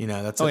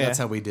 that's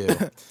how we do.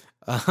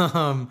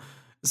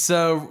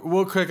 So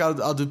real quick,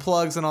 I'll do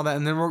plugs and all that,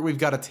 and then we've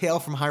got a Tale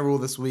from Hyrule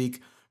this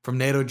week from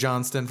Nato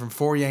Johnston from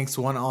 4 Yanks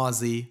 1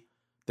 Aussie.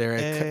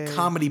 They're a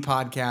comedy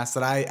podcast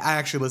that I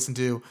actually listen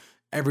to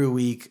every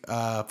week.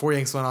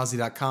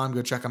 4yanks1aussie.com.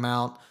 Go check them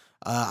out.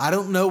 I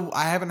don't know.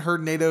 I haven't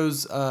heard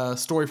Nato's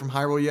story from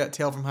Hyrule yet,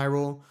 Tale from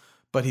Hyrule,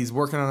 but he's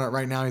working on it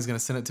right now. He's going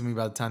to send it to me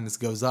by the time this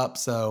goes up.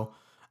 So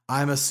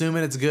I'm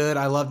assuming it's good.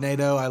 I love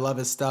Nato. I love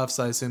his stuff.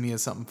 So I assume he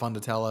has something fun to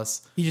tell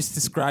us. He just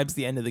describes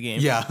the end of the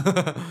game. Yeah.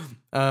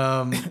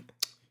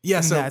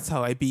 Yeah. So that's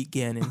how I beat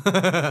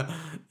Ganon.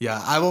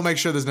 Yeah. I will make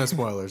sure there's no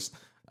spoilers.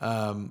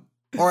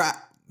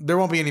 There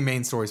won't be any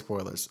main story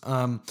spoilers.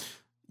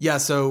 Yeah,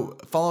 so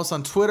follow us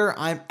on Twitter.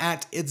 I'm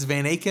at It's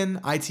Van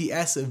Aken,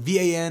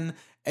 ITSVANAKEN.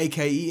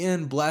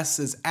 Bless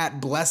is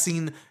at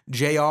Blessing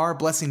JR,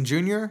 Blessing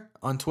Jr.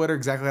 on Twitter,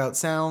 exactly how it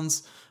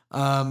sounds. You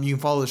can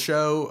follow the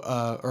show,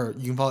 or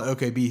you can follow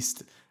OK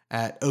Beast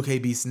at OK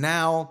Beast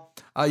Now.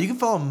 You can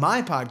follow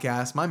my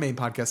podcast, my main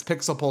podcast,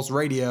 Pixel Pulse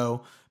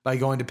Radio, by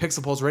going to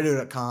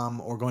pixelpulseradio.com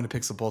or going to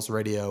Pixel Pulse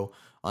Radio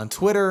on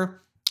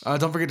Twitter.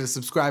 Don't forget to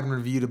subscribe and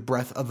review to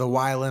Breath of the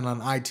Wild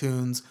on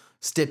iTunes,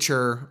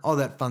 Stitcher, all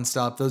that fun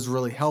stuff. Those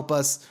really help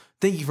us.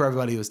 Thank you for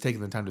everybody who's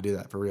taking the time to do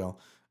that, for real.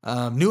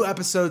 New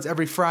episodes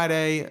every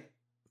Friday,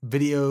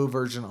 video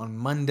version on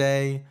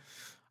Monday.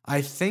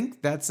 I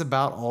think that's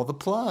about all the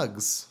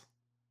plugs.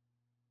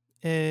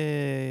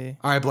 Hey.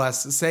 All right,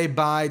 Bless. Say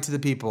bye to the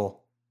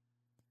people.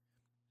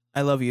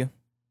 I love you.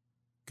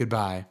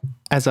 Goodbye.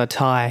 As I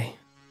tie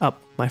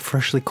up my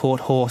freshly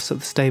caught horse at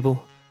the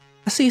stable,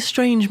 I see a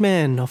strange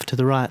man off to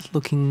the right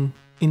looking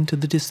into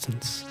the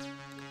distance.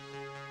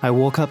 I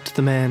walk up to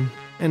the man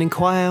and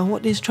inquire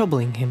what is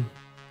troubling him.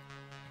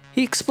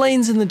 He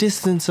explains in the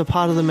distance a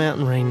part of the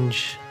mountain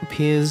range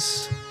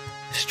appears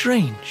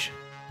strange.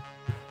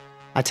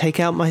 I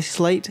take out my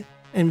slate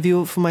and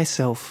view it for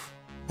myself.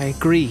 I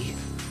agree.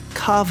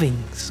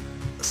 carvings,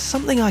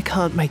 something I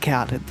can't make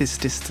out at this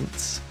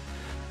distance.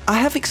 I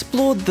have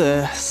explored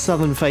the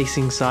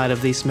southern-facing side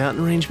of this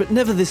mountain range, but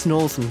never this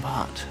northern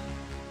part.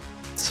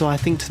 So I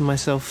think to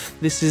myself,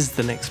 this is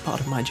the next part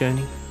of my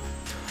journey.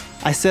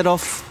 I set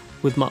off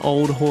with my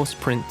old horse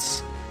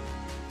Prince,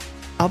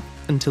 up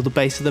until the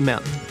base of the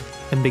mountain,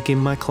 and begin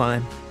my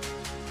climb.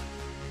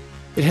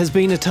 It has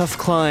been a tough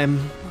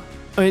climb,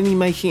 only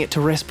making it to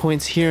rest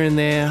points here and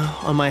there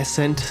on my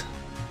ascent,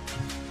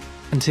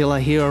 until I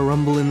hear a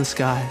rumble in the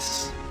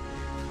skies.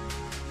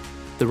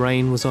 The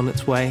rain was on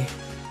its way.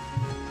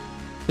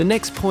 The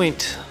next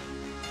point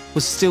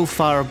was still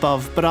far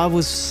above, but I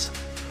was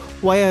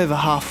way over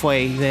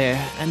halfway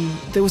there, and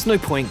there was no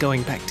point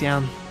going back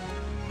down.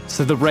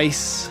 So the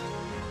race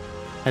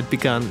had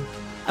begun.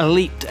 I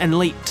leaped and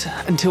leaped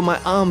until my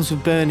arms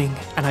were burning,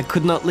 and I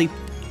could not leap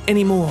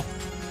anymore,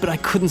 but I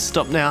couldn't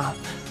stop now.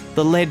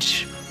 The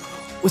ledge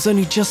was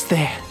only just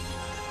there,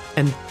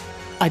 and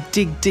I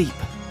dig deep.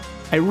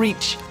 I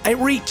reach.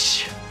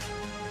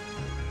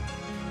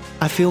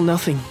 I feel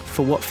nothing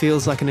for what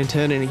feels like an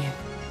eternity.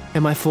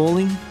 Am I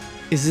falling?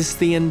 Is this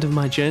the end of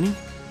my journey?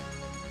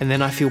 And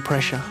then I feel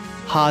pressure,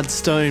 hard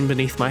stone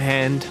beneath my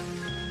hand,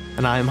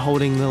 and I am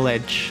holding the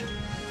ledge.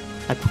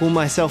 I pull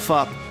myself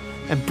up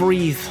and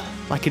breathe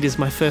like it is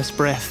my first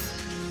breath.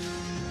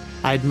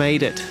 I had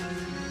made it,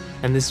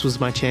 and this was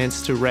my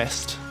chance to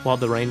rest while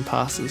the rain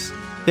passes.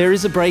 There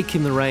is a break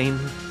in the rain,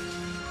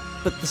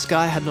 but the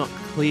sky had not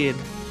cleared.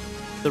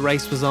 The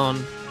race was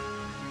on.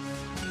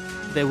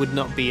 There would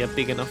not be a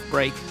big enough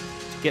break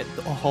to get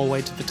the whole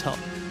way to the top.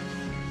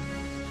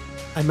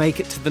 I make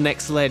it to the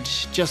next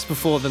ledge just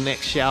before the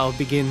next shower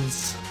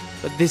begins,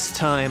 but this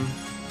time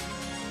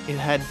it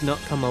had not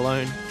come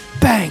alone.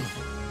 Bang!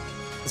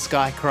 The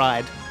sky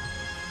cried.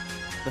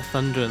 The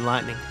thunder and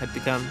lightning had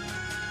begun.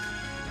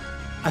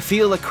 I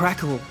feel a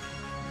crackle,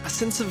 a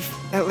sense of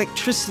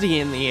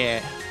electricity in the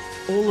air,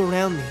 all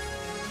around me.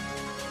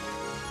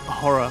 A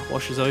horror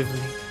washes over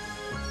me.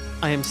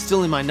 I am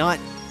still in my knight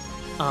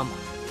armor,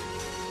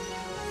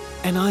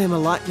 and I am a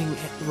lightning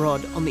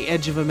rod on the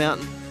edge of a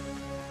mountain.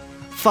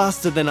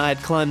 Faster than I had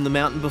climbed the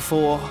mountain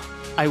before,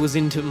 I was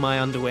into my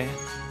underwear,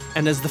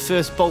 and as the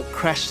first bolt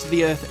crashed to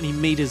the earth any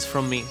meters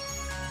from me,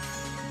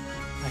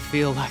 I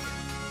feel like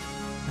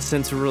a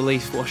sense of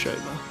relief wash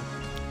over,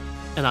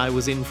 and I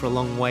was in for a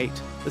long wait.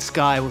 The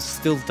sky was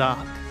still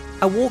dark.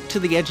 I walk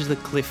to the edge of the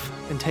cliff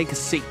and take a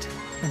seat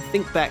and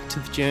think back to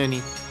the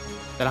journey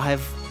that I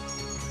have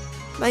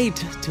made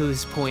to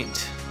this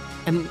point.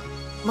 And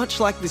much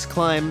like this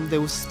climb,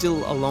 there was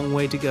still a long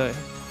way to go.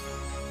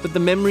 But the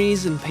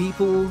memories and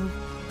people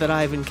that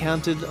I have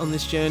encountered on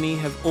this journey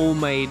have all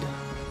made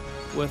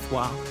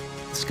worthwhile.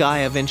 The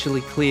sky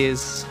eventually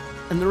clears,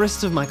 and the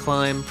rest of my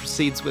climb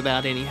proceeds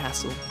without any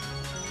hassle.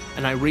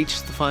 And I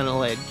reach the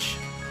final edge.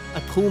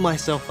 I pull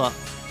myself up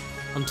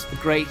onto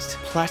the great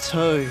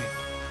plateau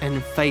and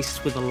am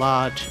faced with a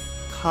large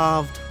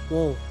carved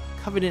wall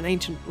covered in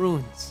ancient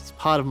ruins.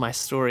 Part of my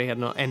story had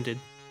not ended.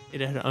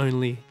 It had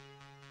only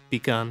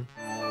begun.